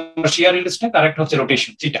হচ্ছে তোমার shear yield strength আর একটা হচ্ছে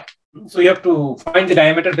rotation theta. So you have to find the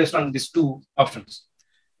diameter based on these 2 options.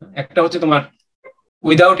 একটা হচ্ছে তোমার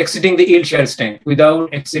without exceeding the yield shear strength, without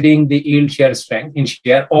exceeding the yield shear strength in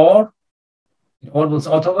shear, or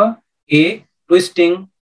অথবা a twisting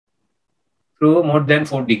through more than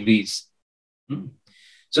 4 degrees.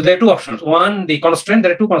 So there are 2 options. One, the constant,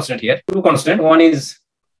 there are 2 constants here. 2 constants. One is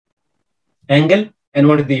angle and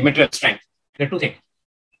one is the material strength. There are 2 things.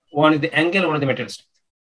 One is the angle, one is the material strength.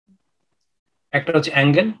 একটা হচ্ছে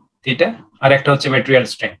angle, theta, আর একটা হচ্ছে material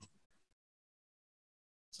strength.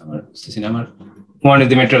 One is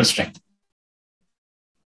the material strength.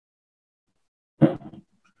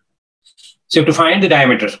 So you have to find the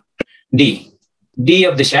diameter, D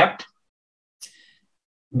of the shaft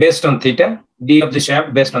based on theta, D of the shaft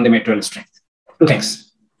based on the material strength. 2 things.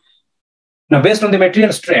 Now, based on the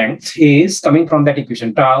material strength is coming from that equation,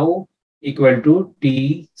 tau equal to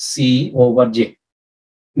TC over J.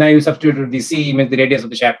 Now you substitute the C means the radius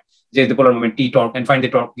of the shaft, J is the polar moment, T torque, and find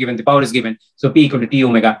the torque given the power is given. So P equal to T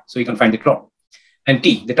omega, so you can find the torque. And T,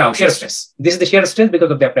 the tau, shear stress. This is the shear stress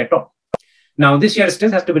because of the applied torque. Now, this shear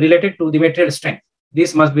stress has to be related to the material strength.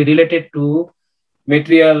 This must be related to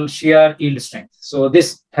material shear yield strength. So this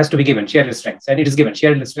has to be given, shear yield strength. And it is given,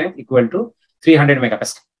 shear yield strength equal to 300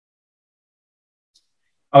 megapascal.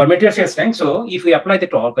 our material shear strength. So if we apply the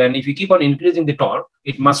torque and if we keep on increasing the torque,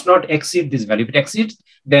 it must not exceed this value. If it exceeds,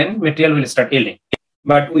 then material will start yielding.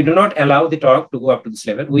 But we do not allow the torque to go up to this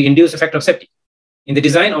level. We induce a factor of safety. In the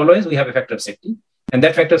design, always we have a factor of safety, and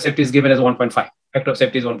that factor of safety is given as 1.5. Factor of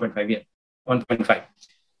safety is 1.5 here, 1.5.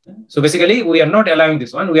 So basically, we are not allowing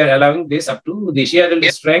this one. We are allowing this up to the shear yield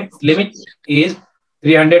strength limit is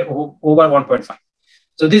 300 over 1.5.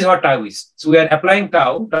 So this is what tau is. So we are applying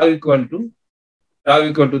tau equal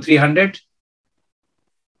to 300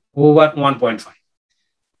 over 1.5.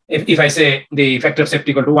 If I say the factor of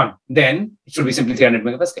safety equal to 1, then it should be simply 300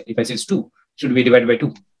 megapascal. If I say it's 2, it should be divided by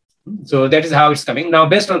 2. So that is how it's coming. Now,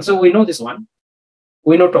 based on, so we know this one,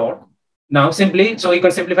 we know torque. Now, simply, so you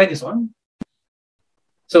can simplify this one.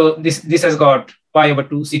 So this has got pi over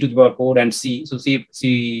 2 c to the power 4 and c. So c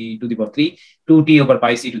to the power 3, 2t over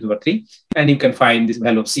pi c to the power 3, and you can find this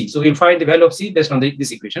value of c. So you'll find the value of c based on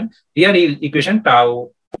this equation. Here, equation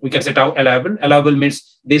tau, we can say tau allowable. Allowable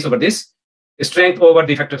means this over this. Strength over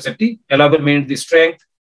the factor of safety. Allowable means the strength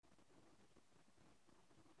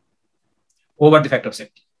over the factor of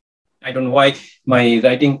safety. I don't know why I'm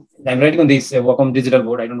writing on this Wacom digital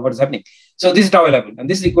board. I don't know what is happening. So this is tau allowable, and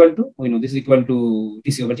this is equal to, we know this is equal to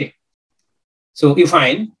Tc over J. So you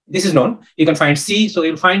find, this is known, you can find C. So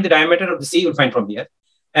you'll find the diameter of the C, you'll find from here.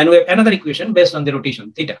 And we have another equation based on the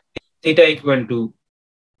rotation, theta. Theta equal to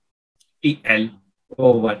TL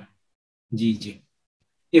over GJ.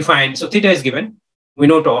 You find, so theta is given, we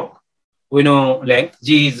know torque, we know length,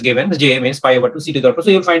 G is given, J means pi over 2 C to the power 2. So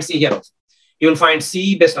you'll find C here also. You'll find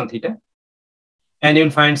C based on theta, and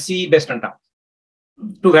you'll find C based on tau.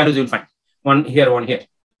 Two values you'll find, one here, one here.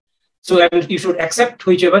 So and you should accept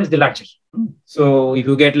whichever is the larger. So if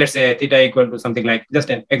you get, let's say, theta equal to something like,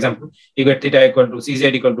 just an example, you get theta equal to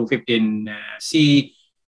CZ equal to 15, C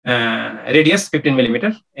radius 15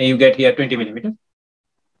 millimeter, and you get here 20 millimeter.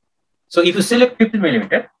 So if you select 15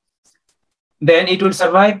 millimeter, then it will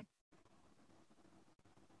survive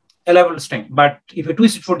a level strength. But if you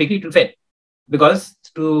twist it 4 degrees, it will fail. Because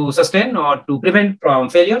to sustain or to prevent from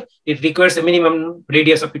failure, it requires a minimum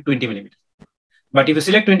radius of 20 millimeter. But if you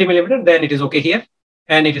select 20 millimeter, then it is okay here,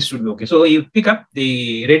 and it should be okay. So you pick up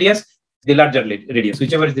the radius, the larger radius,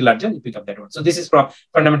 whichever is the larger, you pick up that one. So this is from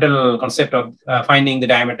fundamental concept of finding the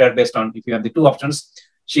diameter based on, if you have the two options,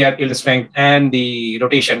 shear yield strength and the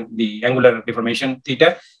rotation, the angular deformation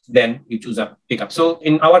theta, then you choose a pickup. So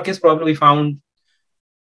in our case, probably we found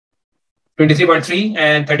 23.3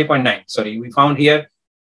 and 30.9. Sorry, we found here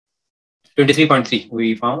 23.3.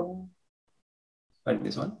 We found, what is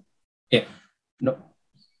this one? Yeah, no.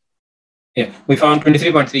 Yeah, we found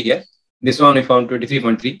 23.3 here. This one we found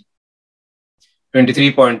 23.3,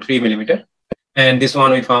 23.3 millimeter. And this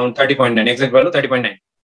one we found 30.9, exact value 30.9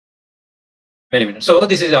 millimeter. So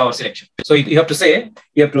this is our selection. So you have to say,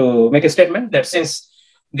 you have to make a statement that since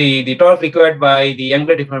the torque required by the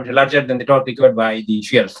angular deformation is larger than the torque required by the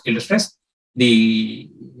shear yield stress, the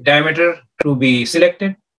diameter to be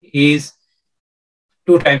selected is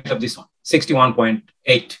 2 times of this one,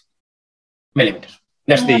 61.8 millimeter.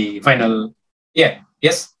 That's the final. Yeah.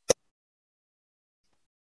 Yes.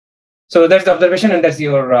 So that's the observation, and that's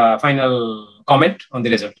your final comment on the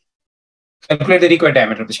result. Calculate the required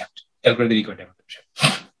diameter of the shaft. Calculate the required diameter of the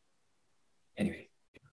shaft.